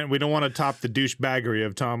 we don't want to top the douchebaggery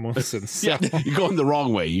of Tom Wilson. So. Yeah, you're going the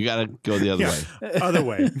wrong way. You got to go the other way. Other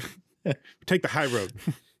way. Take the high road.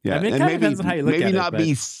 Yeah, I mean, it and kind of depends on how you look at it. maybe not but...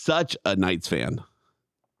 be such a Knights fan.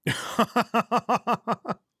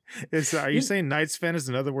 Are you saying Knights fan is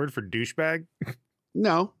another word for douchebag?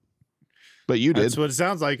 No, but you did. That's what it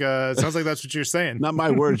sounds like. It sounds like that's what you're saying. Not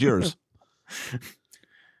my words, yours.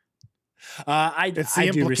 It's the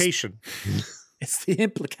implication. It's the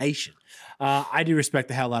implication. I do respect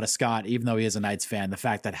the hell out of Scott, even though he is a Knights fan. The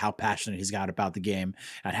fact that how passionate he's got about the game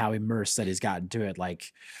and how immersed that he's gotten to it.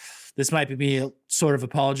 Like, this might be me sort of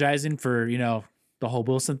apologizing for, the whole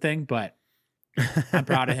Wilson thing, but I'm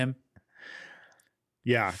proud of him.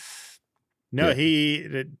 Yeah. No,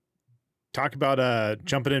 he talk about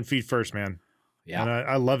jumping in feet first, man. Yeah. And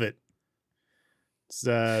I love it. It's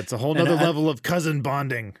a whole nother level of cousin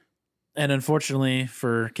bonding. And unfortunately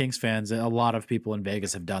for Kings fans, a lot of people in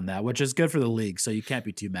Vegas have done that, which is good for the league. So you can't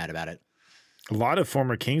be too mad about it. A lot of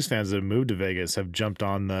former Kings fans that have moved to Vegas have jumped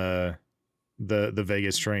on the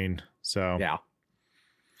Vegas train. So yeah,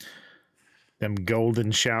 them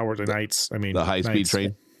golden shower nights. I mean, the high speed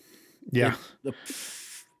train. Yeah,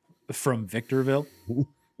 from Victorville.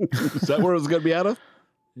 Is that where it was going to be out of?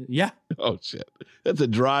 Yeah. Oh shit, that's a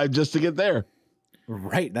drive just to get there.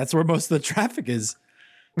 Right, that's where most of the traffic is.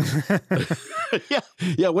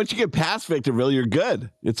 yeah. Once you get past Victorville, you're good.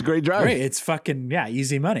 It's a great drive. Right, it's fucking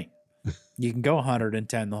easy money. You can go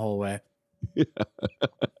 110 the whole way.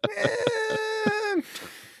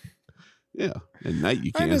 Yeah, at night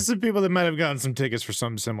you I can. know some people that might have gotten some tickets for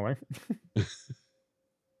something similar.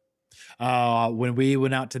 When we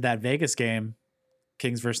went out to that Vegas game,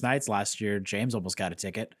 Kings versus Knights last year, James almost got a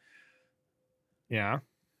ticket. Yeah.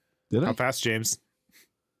 Did I? How fast, James?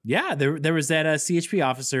 Yeah, there was that CHP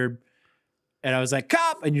officer, and I was like,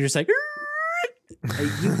 cop, and you're just like,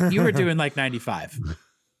 you were doing like 95.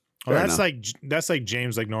 Well, that's like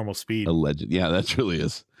James, like normal speed. Alleged. Yeah, that really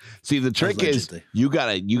is. See, the trick is you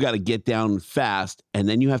gotta get down fast, and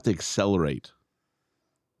then you have to accelerate,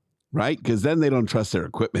 right? Because then they don't trust their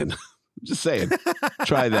equipment. Just saying,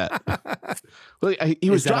 try that. Well, he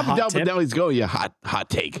was dropping down, but now he's going. Yeah, hot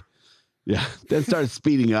take. Yeah, then start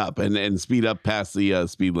speeding up and speed up past the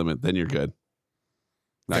speed limit. Then you're good.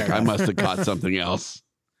 Like I must have caught something else.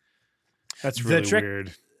 That's really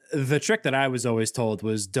weird. The trick that I was always told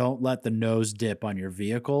was don't let the nose dip on your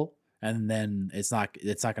vehicle, and then it's not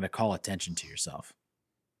going to call attention to yourself.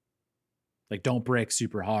 Like don't brake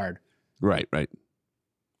super hard. Right.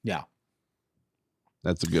 Yeah.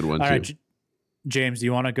 That's a good one, All too. right, James, do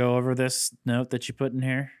you want to go over this note that you put in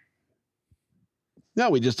here? No,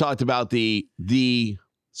 we just talked about the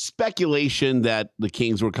speculation that the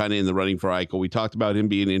Kings were kind of in the running for Eichel. We talked about him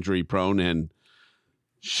being injury prone, and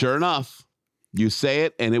sure enough, you say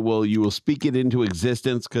it, and you will speak it into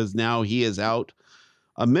existence because now he is out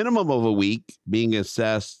a minimum of a week being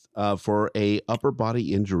assessed for a upper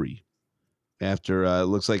body injury after it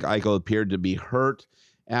looks like Eichel appeared to be hurt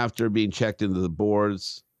after being checked into the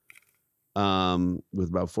boards with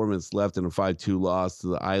about 4 minutes left and a 5-2 loss to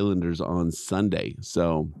the Islanders on Sunday.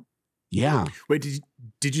 So, yeah. Wait,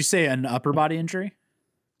 did you say an upper body injury?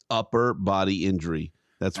 Upper body injury.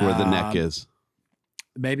 That's where the neck is.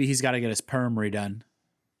 Maybe he's got to get his perm redone.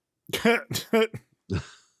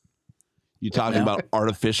 You talking about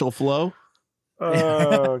artificial flow?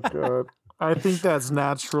 Oh, God. I think that's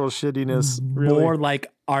natural shittiness. Really. More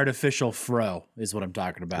like artificial fro is what I'm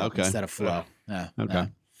talking about instead of flow. Yeah. Okay.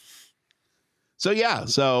 Yeah.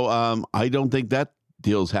 So I don't think that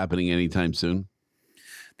deal's happening anytime soon.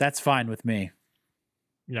 That's fine with me.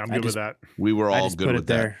 Yeah, I'm good with that. We were all good put with it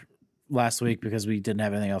there that last week because we didn't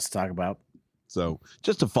have anything else to talk about. So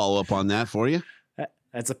just to follow up on that for you.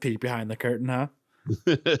 That's a peek behind the curtain, huh?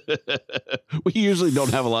 We usually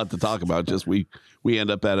don't have a lot to talk about. Just we end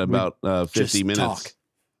up at about 50 minutes talk.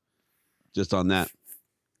 Just on that.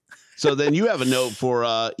 So then you have a note for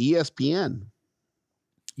ESPN.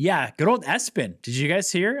 Yeah, good old ESPN. Did you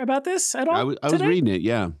guys hear about this at all? I was reading it.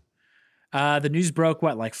 Yeah. The news broke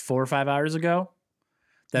like 4 or 5 hours ago.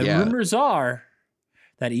 The rumors are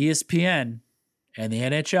that ESPN and the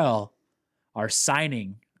NHL are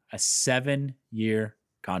signing a 7-year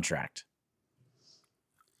contract.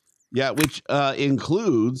 Yeah, which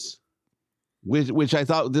includes, which I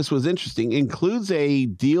thought this was interesting, includes a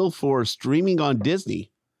deal for streaming on Disney.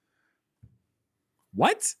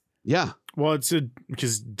 What? Yeah. Well, it's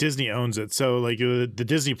because Disney owns it. So like the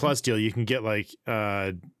Disney Plus deal, you can get like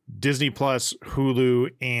Disney Plus,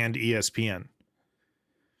 Hulu, and ESPN.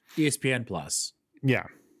 ESPN Plus. Yeah.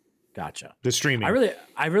 Gotcha. The streaming.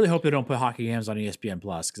 I really hope they don't put hockey games on ESPN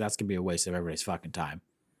Plus because that's gonna be a waste of everybody's fucking time.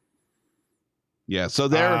 Yeah, so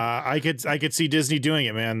there. I could see Disney doing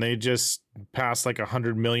it, man. They just passed like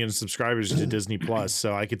 100 million subscribers to Disney Plus,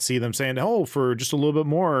 so I could see them saying, "Oh, for just a little bit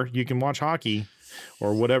more, you can watch hockey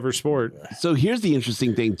or whatever sport." So here's the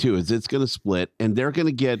interesting thing too: is it's going to split, and they're going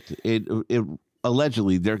to get it.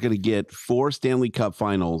 Allegedly, they're going to get 4 Stanley Cup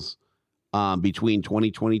Finals between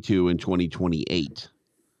 2022 and 2028.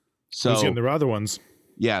 So who's getting the other ones?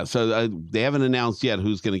 Yeah, so they haven't announced yet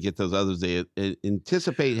who's going to get those others. They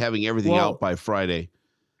anticipate having everything out by Friday.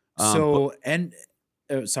 Sorry,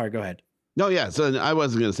 go ahead. No, yeah. So I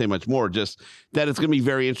wasn't going to say much more. Just that it's going to be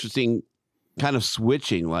very interesting, kind of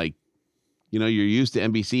switching. Like, you're used to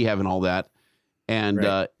NBC having all that, and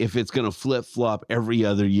Right. If it's going to flip flop every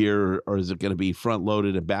other year, or is it going to be front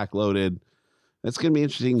loaded and back loaded? It's going to be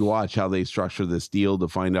interesting to watch how they structure this deal to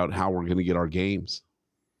find out how we're going to get our games.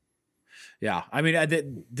 Yeah, I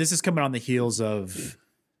mean, this is coming on the heels of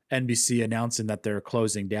NBC announcing that they're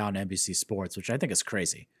closing down NBC Sports, which I think is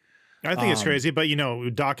crazy. I think it's crazy, but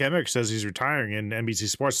Doc Emmerich says he's retiring, and NBC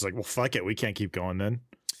Sports is like, well, fuck it, we can't keep going then.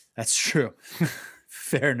 That's true.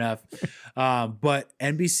 Fair enough. But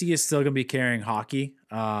NBC is still going to be carrying hockey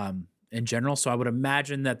in general, so I would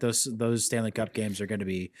imagine that those Stanley Cup games are going to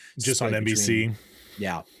be just on split NBC.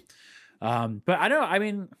 Yeah. But I don't. I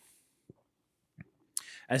mean,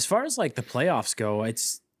 as far as like the playoffs go,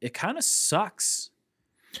 it kind of sucks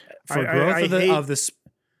for growth of the.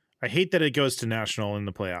 I hate that it goes to national in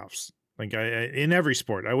the playoffs. Like in every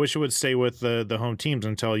sport, I wish it would stay with the home teams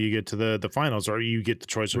until you get to the finals, or you get the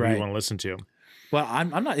choice of who you want to listen to. Well,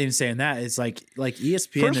 I'm not even saying that. It's like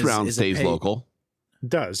ESPN first round stays local.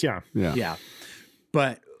 Does, yeah. Yeah.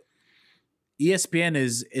 But ESPN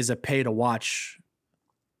is a pay to watch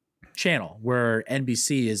channel where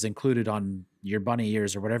NBC is included on your bunny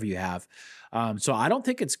ears or whatever you have. So I don't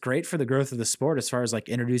think it's great for the growth of the sport as far as like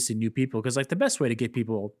introducing new people. Cause like the best way to get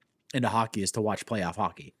people into hockey is to watch playoff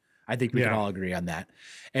hockey. I think we can all agree on that.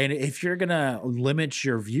 And if you're going to limit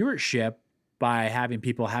your viewership by having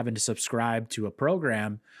people having to subscribe to a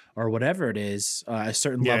program or whatever it is, a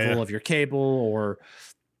certain level of your cable or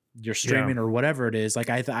your streaming or whatever it is, like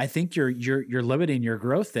I think you're limiting your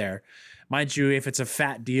growth there. Mind you, if it's a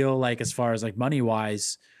fat deal, like as far as like money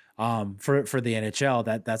wise, for the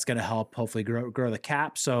NHL, that's going to help hopefully grow the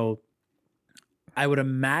cap. So I would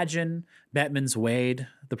imagine Bettman's weighed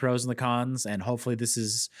the pros and the cons, and hopefully this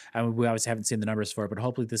is, I mean, we obviously haven't seen the numbers for it, but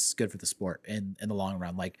hopefully this is good for the sport in the long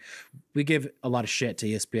run. Like we give a lot of shit to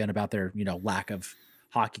ESPN about their, lack of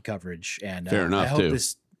hockey coverage. And fair enough, I hope too.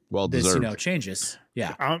 this Well-deserved. Changes.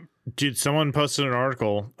 Yeah. Dude, someone posted an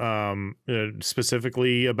article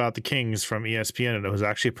specifically about the Kings from ESPN, and it was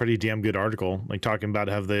actually a pretty damn good article, like talking about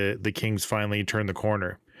how the Kings finally turned the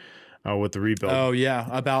corner with the rebuild. Oh yeah,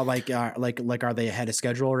 about like are they ahead of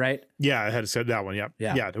schedule, right? Yeah, I had said that one.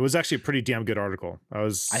 Yeah. It was actually a pretty damn good article. I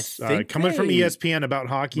think coming from ESPN about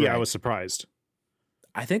hockey, I was surprised.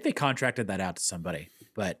 I think they contracted that out to somebody,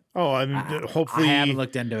 but hopefully I haven't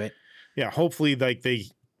looked into it. Yeah, hopefully like they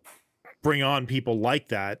bring on people like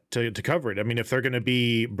that to cover it. I mean, if they're going to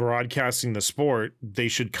be broadcasting the sport, they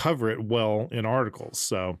should cover it well in articles.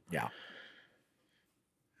 So yeah.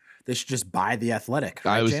 They should just buy The Athletic.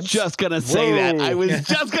 Right, I was James? just going to say that. I was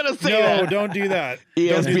just going to say that. No, don't do that.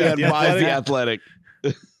 ESPN buys The Athletic.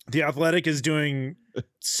 The Athletic is doing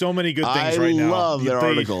so many good things right now. I love their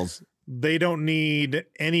articles. They don't need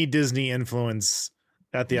any Disney influence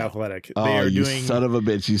at The Athletic. Oh, they are you doing son of a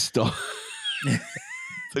bitch. You stole.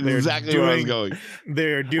 That's exactly where I was going.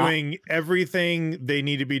 They're doing everything they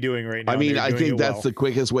need to be doing right now. I mean, I think that's the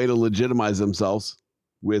quickest way to legitimize themselves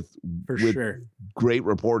with great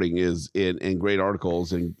reporting and great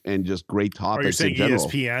articles and just great topics. Are you saying in general.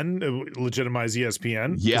 ESPN legitimize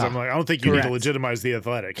ESPN? Yeah, I'm like, I don't think you need to legitimize The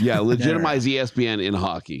Athletic. Yeah, legitimize ESPN in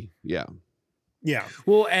hockey. Yeah.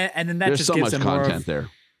 Well, and then that there's just so gives much them content there.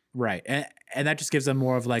 Right. And that just gives them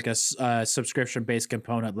more of like a subscription based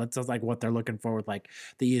component. That's like what they're looking for with like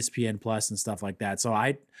the ESPN Plus and stuff like that. So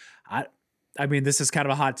I mean, this is kind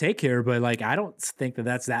of a hot take here, but like, I don't think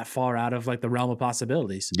that's that far out of like the realm of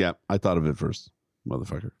possibilities. Yeah. I thought of it first,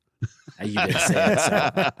 motherfucker. You did say it.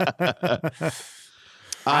 So.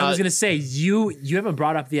 I was going to say, you haven't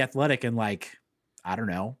brought up The Athletic in like, I don't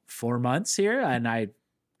know, 4 months here. And I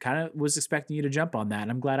kind of was expecting you to jump on that, and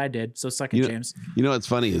I'm glad I did. So suck it, James. You know what's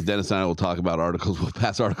funny is Dennis and I will talk about articles. We'll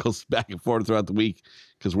pass articles back and forth throughout the week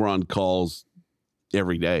because we're on calls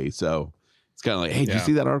every day. So it's kind of like, hey, did you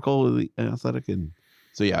see that article with The Athletic? And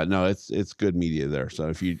so it's good media there. So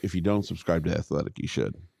if you don't subscribe to Athletic, you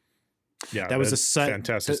should. Yeah, that was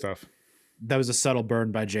fantastic stuff. That was a subtle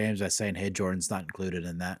burn by James by saying, "Hey, Jordan's not included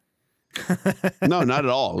in that." No, not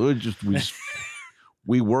at all.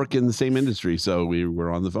 We work in the same industry, so we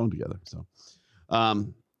were on the phone together. So,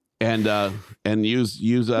 and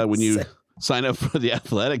use when you sign up for The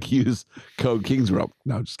Athletic, use code Kingsrope.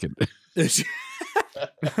 No, just kidding.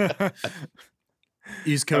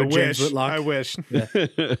 Use code James Whitlock. I wish. Yeah.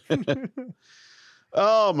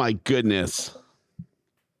 Oh my goodness!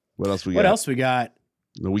 What else we got? What else we got?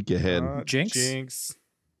 The week ahead. Jinx,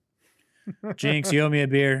 you owe me a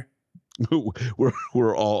beer.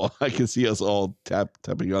 We're all. I can see us all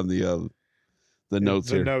tapping on the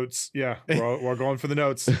notes here. The notes, yeah. We're going for the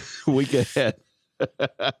notes. Week ahead.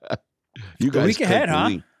 You guys. The week ahead,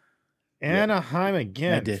 huh? Anaheim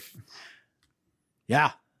again. I did.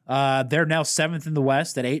 Yeah. They're now 7th in the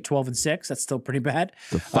West at 8-12-6. That's still pretty bad.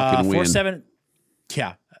 The fucking win. 4-7.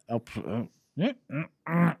 Yeah.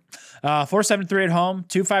 4-7-3 at home.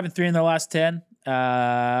 2-5-3 in their last 10.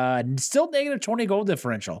 Still negative 20 goal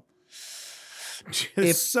differential.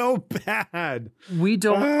 It's so bad. We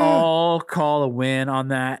don't all call a win on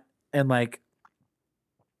that, and like,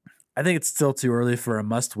 I think it's still too early for a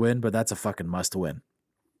must win, but that's a fucking must win.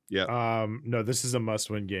 Yeah. No, this is a must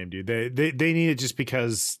win game, dude. They need it just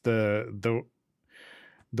because the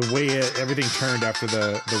way everything turned after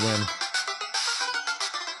the win.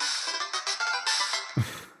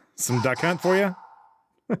 Some duck hunt for you.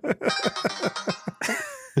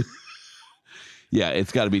 Yeah,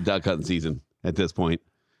 it's got to be duck hunting season at this point.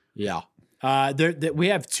 Yeah. We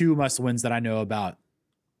have 2 must wins that I know about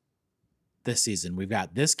this season. We've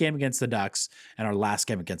got this game against the Ducks and our last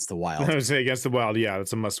game against the Wild. I would say against the Wild. Yeah,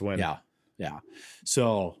 that's a must win. Yeah.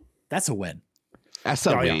 So that's a win. That's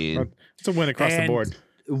a Oh, win. yeah. It's a win across the And board.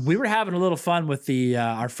 We were having a little fun with the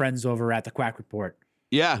our friends over at the Quack Report.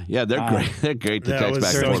 Yeah, they're great. They're great to That text was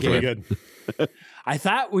back and certainly forth pretty with. good. I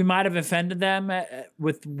thought we might have offended them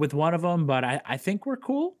with one of them, but I think we're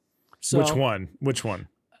cool. So, Which one? Which one?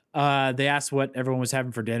 They asked what everyone was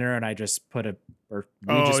having for dinner, and I just put a Oh,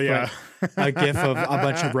 put yeah. a gif of a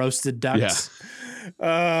bunch of roasted ducks.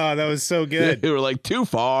 Oh, that was so good. They were like too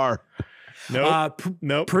far. Nope.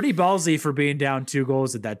 Nope. Pretty ballsy for being down 2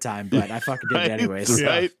 goals at that time, but I fucking did it anyways.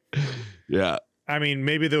 Right? Yeah. I mean,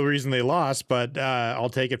 maybe the reason they lost, but I'll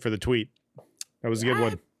take it for the tweet. That was a good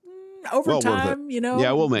one. Over Well worth time, it. you know.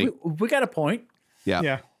 Yeah, we'll make- we got a point. Yeah.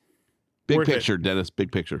 Yeah. Big Worth it. picture, Dennis.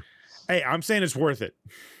 Big picture. Hey, I'm saying it's worth it.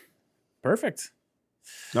 Perfect.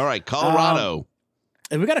 All right, Colorado.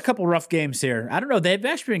 And we got a couple rough games here. I don't know. They've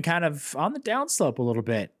actually been kind of on the downslope a little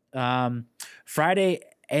bit. Friday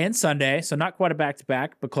and Sunday, so not quite a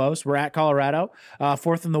back-to-back, but close. We're at Colorado,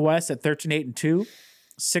 4th in the West at 13-8-2,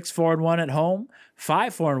 6-4-1 at home,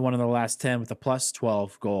 5-4-1 in the last 10 with a plus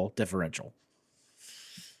 12 goal differential.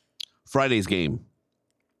 Friday's game.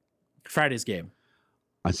 Friday's game.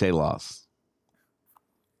 I say loss.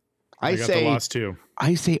 I got the loss too.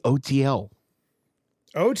 I say OTL.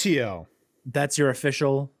 OTL. That's your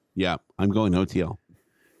official. Yeah, I'm going OTL.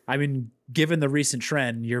 I mean, given the recent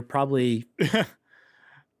trend, you're probably.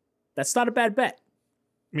 That's not a bad bet.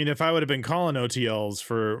 I mean, if I would have been calling OTLs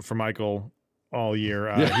for Michael all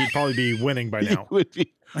year, he'd probably be winning by now. He would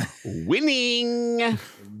be winning.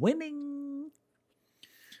 Winning.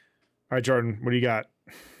 All right, Jordan, what do you got?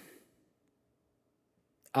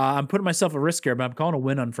 I'm putting myself at risk here, but I'm calling a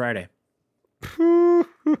win on Friday.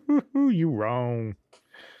 You wrong.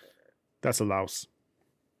 That's a louse.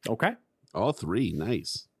 Okay. All 3.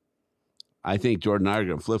 Nice. I think Jordan and I are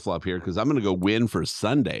going to flip-flop here because I'm going to go win for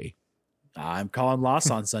Sunday. I'm calling loss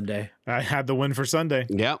on Sunday. I had the win for Sunday.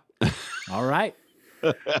 Yeah. All right.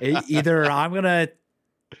 Either I'm going to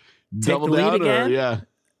take Double the lead down again,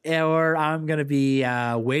 yeah. or I'm going to be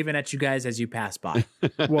waving at you guys as you pass by.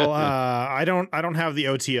 Well, I don't have the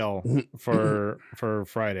OTL for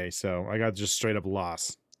Friday, so I got just straight up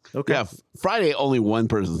loss. Okay. Yeah, Friday, only one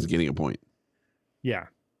person's getting a point. Yeah.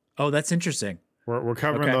 Oh, that's interesting. We're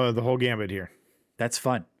covering Okay. the whole gambit here. That's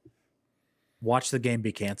fun. Watch the game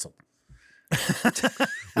be canceled.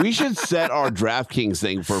 We should set our DraftKings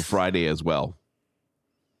thing for Friday as well.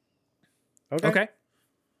 Okay.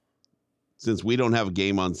 Since we don't have a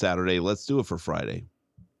game on Saturday, let's do it for Friday.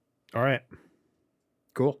 All right.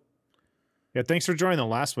 Cool. Yeah, thanks for joining the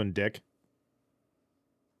last one, Dick.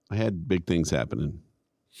 I had big things happening.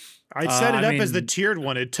 I set it I up as the mean- tiered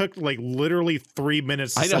one. It took like literally 3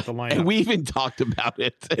 minutes to I know, set the lineup. and we even talked about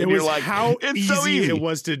it. And it you're was like, how it's easy, so easy it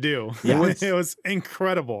was to do. Yeah. It was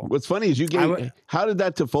incredible. What's funny is you gave. How did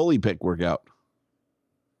that Toffoli pick work out?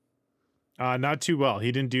 Not too well. He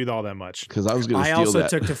didn't do all that much. Because I was going to I steal also that.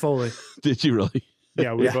 took Toffoli. Did you really?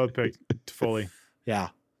 Yeah, we Yeah. both picked fully. Yeah.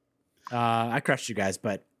 I crushed you guys,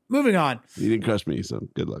 but moving on. You didn't crush me, so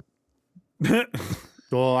good luck.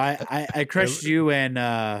 Well, I crushed you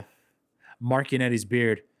and Mark Yanetti's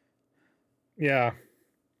beard. Yeah.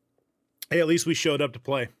 Hey, at least we showed up to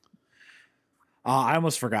play. I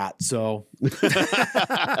almost forgot. So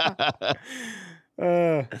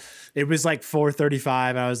Uh, it was like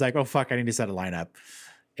 4:35. I was like, oh, fuck, I need to set a lineup.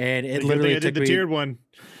 And it good literally thing I did took the me. tiered one.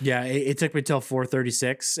 Yeah, it took me till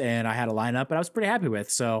 4:36, and I had a lineup, but I was pretty happy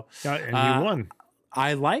with. So And Uh, you won.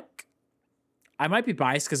 I might be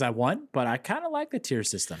biased because I won, but I kind of like the tier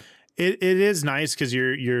system. It is nice because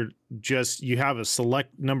you have a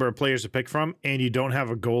select number of players to pick from, and you don't have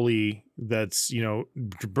a goalie that's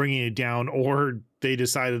bringing it down, or they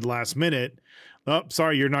decided last minute, oh,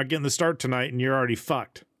 sorry, you're not getting the start tonight, and you're already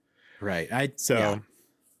fucked. Right. I kind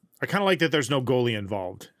of like that there's no goalie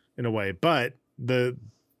involved in a way, but the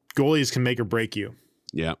goalies can make or break you.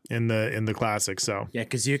 Yeah. In the classic. So Yeah,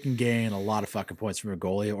 because you can gain a lot of fucking points from a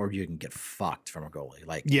goalie, or you can get fucked from a goalie.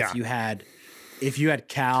 Like Yeah. if you had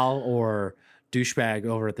Cal or douchebag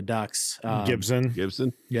over at the Ducks, Gibson.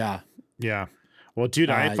 Yeah. Yeah. Well, dude,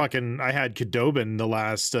 I had Kadobin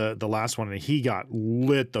the last one, and he got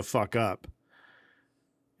lit the fuck up.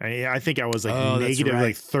 I think I was like negative right.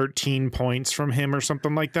 like 13 points from him or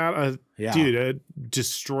something like that. Yeah. Dude, it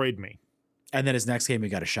destroyed me. And then his next game, he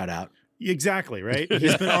got a shutout. Exactly, right?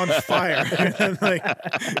 He's been on fire. And like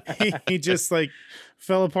he just like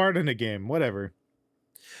fell apart in a game. Whatever.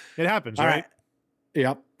 It happens, All right?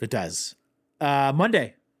 Yep, it does.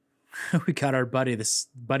 Monday, we got our buddies,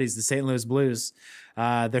 the St. Louis Blues.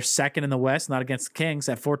 They're second in the West, not against the Kings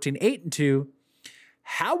at 14-8-2.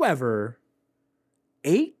 However,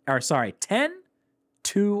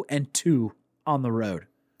 10-2-2 on the road.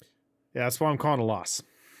 Yeah, that's why I'm calling a loss.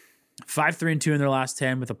 5-3-2 in their last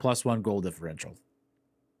 10 with a +1 goal differential.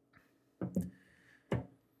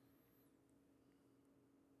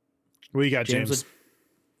 What you got, James? James?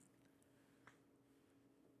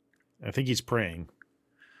 I think he's praying.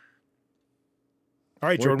 All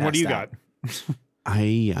right, We're Jordan, what do you past got?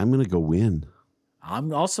 I'm gonna go win.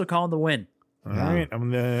 I'm also calling the win. All right, I'm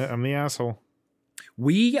the asshole.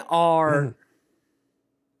 We are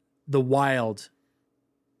the Wild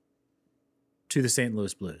to the St.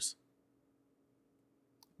 Louis Blues.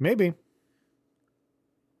 Maybe.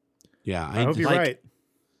 Yeah, I hope you're right.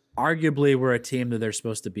 Arguably, we're a team that they're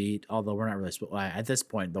supposed to beat, although we're not really supposed. At this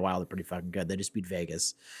point, the Wild are pretty fucking good. They just beat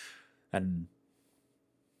Vegas, and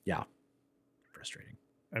yeah, frustrating.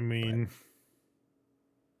 I mean,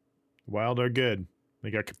 Wild are good.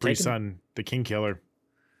 They got Capri Taking- Sun, the King Killer.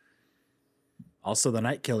 Also, the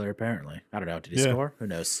Night Killer. Apparently, I don't know. Did he score? Who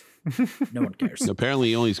knows? No one cares. Apparently,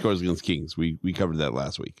 he only scores against Kings. We covered that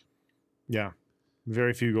last week. Yeah,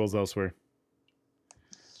 very few goals elsewhere.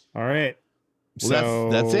 All right. Well, So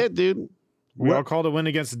that's it, dude. We all called a win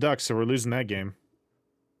against the Ducks, so we're losing that game.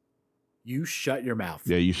 You shut your mouth.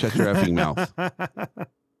 Yeah, you shut your effing mouth.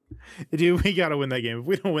 Dude, we got to win that game. If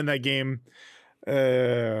we don't win that game,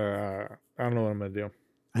 I don't know what I'm going to do.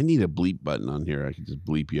 I need a bleep button on here. I can just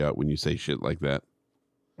bleep you out when you say shit like that.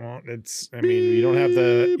 Well, you don't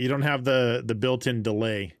have the built-in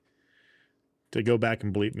delay to go back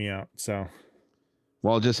and bleep me out. So,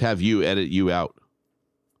 Well, I'll just have you edit you out.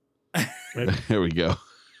 There we go.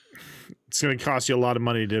 It's going to cost you a lot of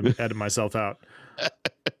money to edit myself out.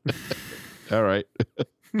 All right.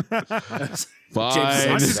 Fine.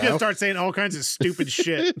 I'm just going to start saying all kinds of stupid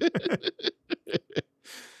shit.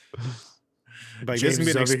 Like, this is going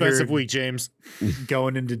to be an expensive week, James.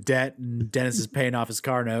 Going into debt, and Dennis is paying off his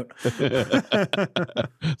car note.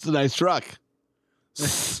 It's a nice truck.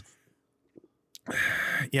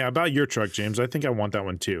 Yeah, about your truck, James. I think I want that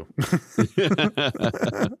one too.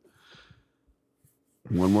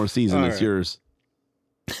 One more season, All it's right. yours.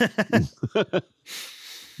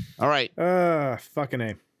 All right. Fucking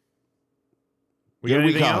A. We Good got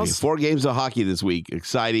week anything of hockey. else? 4 games of hockey this week.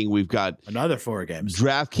 Exciting. We've got Another 4 games.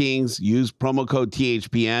 DraftKings. Use promo code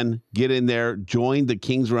THPN. Get in there. Join the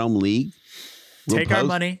Kings Realm League. Take our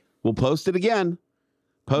money. We'll post it again.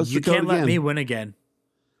 Post You the code can't let again. me win again.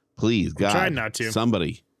 Please, God. trying not to.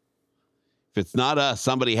 Somebody. If it's not us,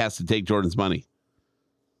 somebody has to take Jordan's money.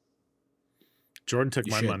 Jordan took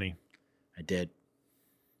You my should. money. I did.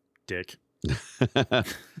 Dick.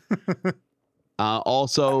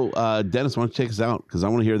 Also, Dennis, why don't you take us out? Because I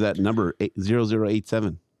want to hear that number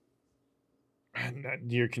 0087.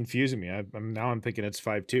 You're confusing me. I'm thinking it's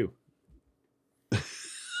 5-2.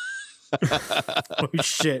 Oh,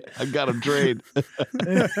 shit. I got him trade.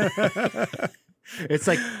 It's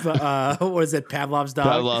like, what is it, Pavlov's dog?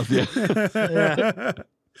 Pavlov, yeah. Yeah. I'm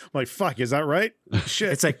like, fuck, is that right?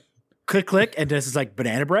 Shit. It's like, click, click, and this is like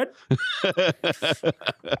banana bread.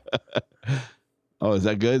 Oh, is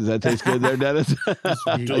that good? Does that taste good there, Dennis?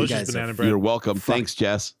 You delicious guys banana are bread. You're welcome. Thanks,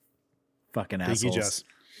 Jess. fucking Thank assholes. you, Jess.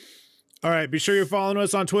 All right. Be sure you're following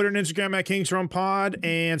us on Twitter and Instagram at Kings Realm Pod,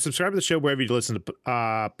 and subscribe to the show wherever you listen to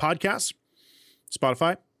podcasts.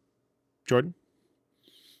 Spotify. Jordan?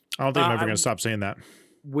 I don't think I'm ever going to stop saying that.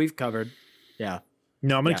 We've covered. Yeah.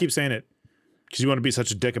 No, I'm going Yeah. to keep saying it because you want to be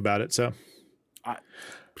such a dick about it. So,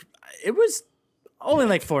 It was only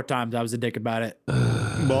like 4 times I was a dick about it.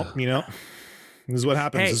 well, this is what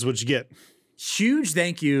happens. Hey. This is what you get. Huge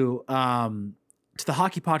thank you to the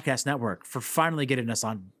Hockey Podcast Network for finally getting us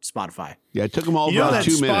on Spotify. Yeah, it took them all You know about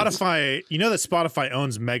that 2 minutes. Spotify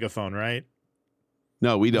owns Megaphone, right?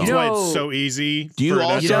 No, we don't. That's why know- it's so easy. Do you for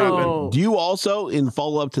that to happen. know- do you also, in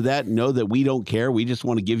follow up to that, know that we don't care? We just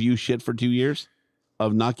want to give you shit for 2 years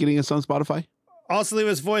of not getting us on Spotify? Also, leave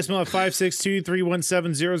us voicemail at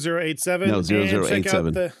 562-317-0087. No, 0087. And check out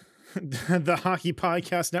the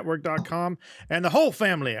hockeypodcastnetwork.com and the whole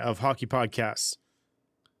family of hockey podcasts.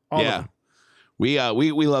 All of them. We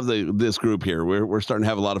love this group here. We're starting to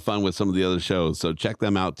have a lot of fun with some of the other shows, so check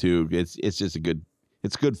them out too. It's just a good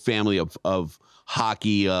family of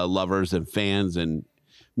hockey lovers and fans and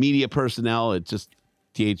media personnel. It just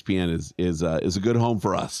THPN is a good home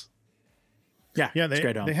for us. Yeah, Yeah, it's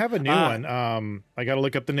great. they have a new one. I got to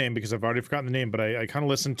look up the name because I've already forgotten the name, but I kind of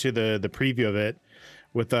listened to the preview of it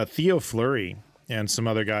with Theo Fleury and some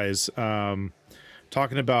other guys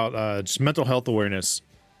talking about just mental health awareness.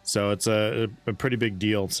 So it's a pretty big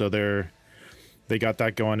deal. So they got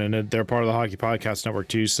that going, and they're part of the Hockey Podcast Network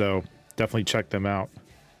too. So definitely check them out.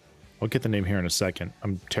 I'll get the name here in a second.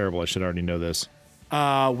 I'm terrible. I should already know this.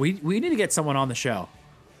 We need to get someone on the show.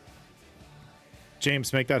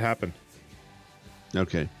 James, make that happen.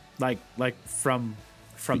 Okay. Like from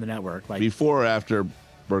the network. Like Before or after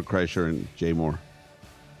Bert Kreischer and Jay Moore?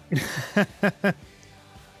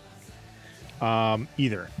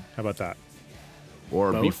 Either. How about that?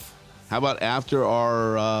 Or both? how about after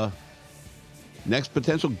our next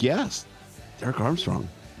potential guest, Derek Armstrong?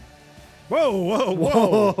 Whoa, whoa,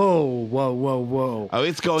 whoa. Whoa, whoa, whoa, whoa. Oh,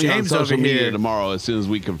 it's going James on social over media here. tomorrow as soon as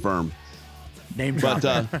we confirm. Name drop.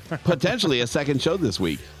 But potentially a second show this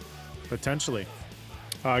week. Potentially.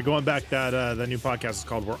 Going back, that new podcast is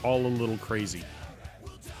called We're All a Little Crazy.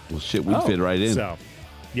 Well, shit, we'd fit right in. So,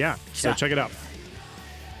 yeah. So check it out.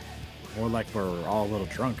 More like we're all a little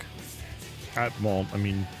drunk. Well, I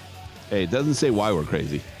mean, Hey, it doesn't say why we're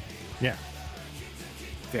crazy. yeah.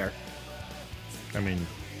 Fair. I mean,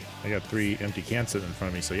 I got 3 empty cans sitting in front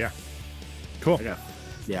of me, so yeah. Cool.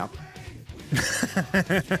 Yeah.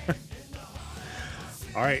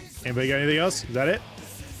 All right. Anybody got anything else? Is that it?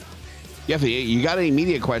 Yeah, if you got any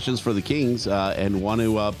media questions for the Kings and want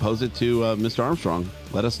to pose it to Mr. Armstrong,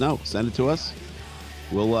 let us know. Send it to us.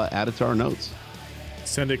 We'll add it to our notes.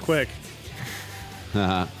 Send it quick.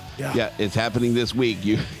 Yeah, it's happening this week.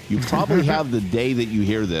 You probably have the day that you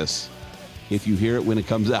hear this, if you hear it when it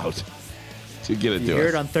comes out, to get it to us. You hear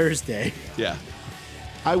it on Thursday. Yeah.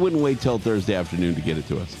 I wouldn't wait till Thursday afternoon to get it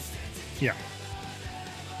to us. Yeah.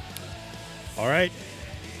 All right.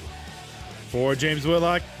 For James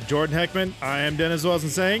Whitlock, Jordan Heckman, I am Dennis Wilson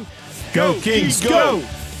saying, Go Kings, go!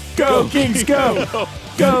 Go Kings, go!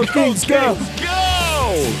 Go Kings, go!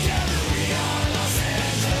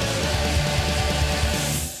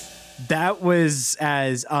 That was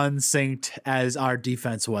as unsynced as our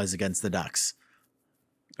defense was against the Ducks.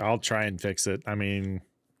 I'll try and fix it. I mean,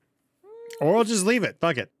 or I'll just leave it.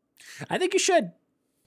 Fuck it. I think you should.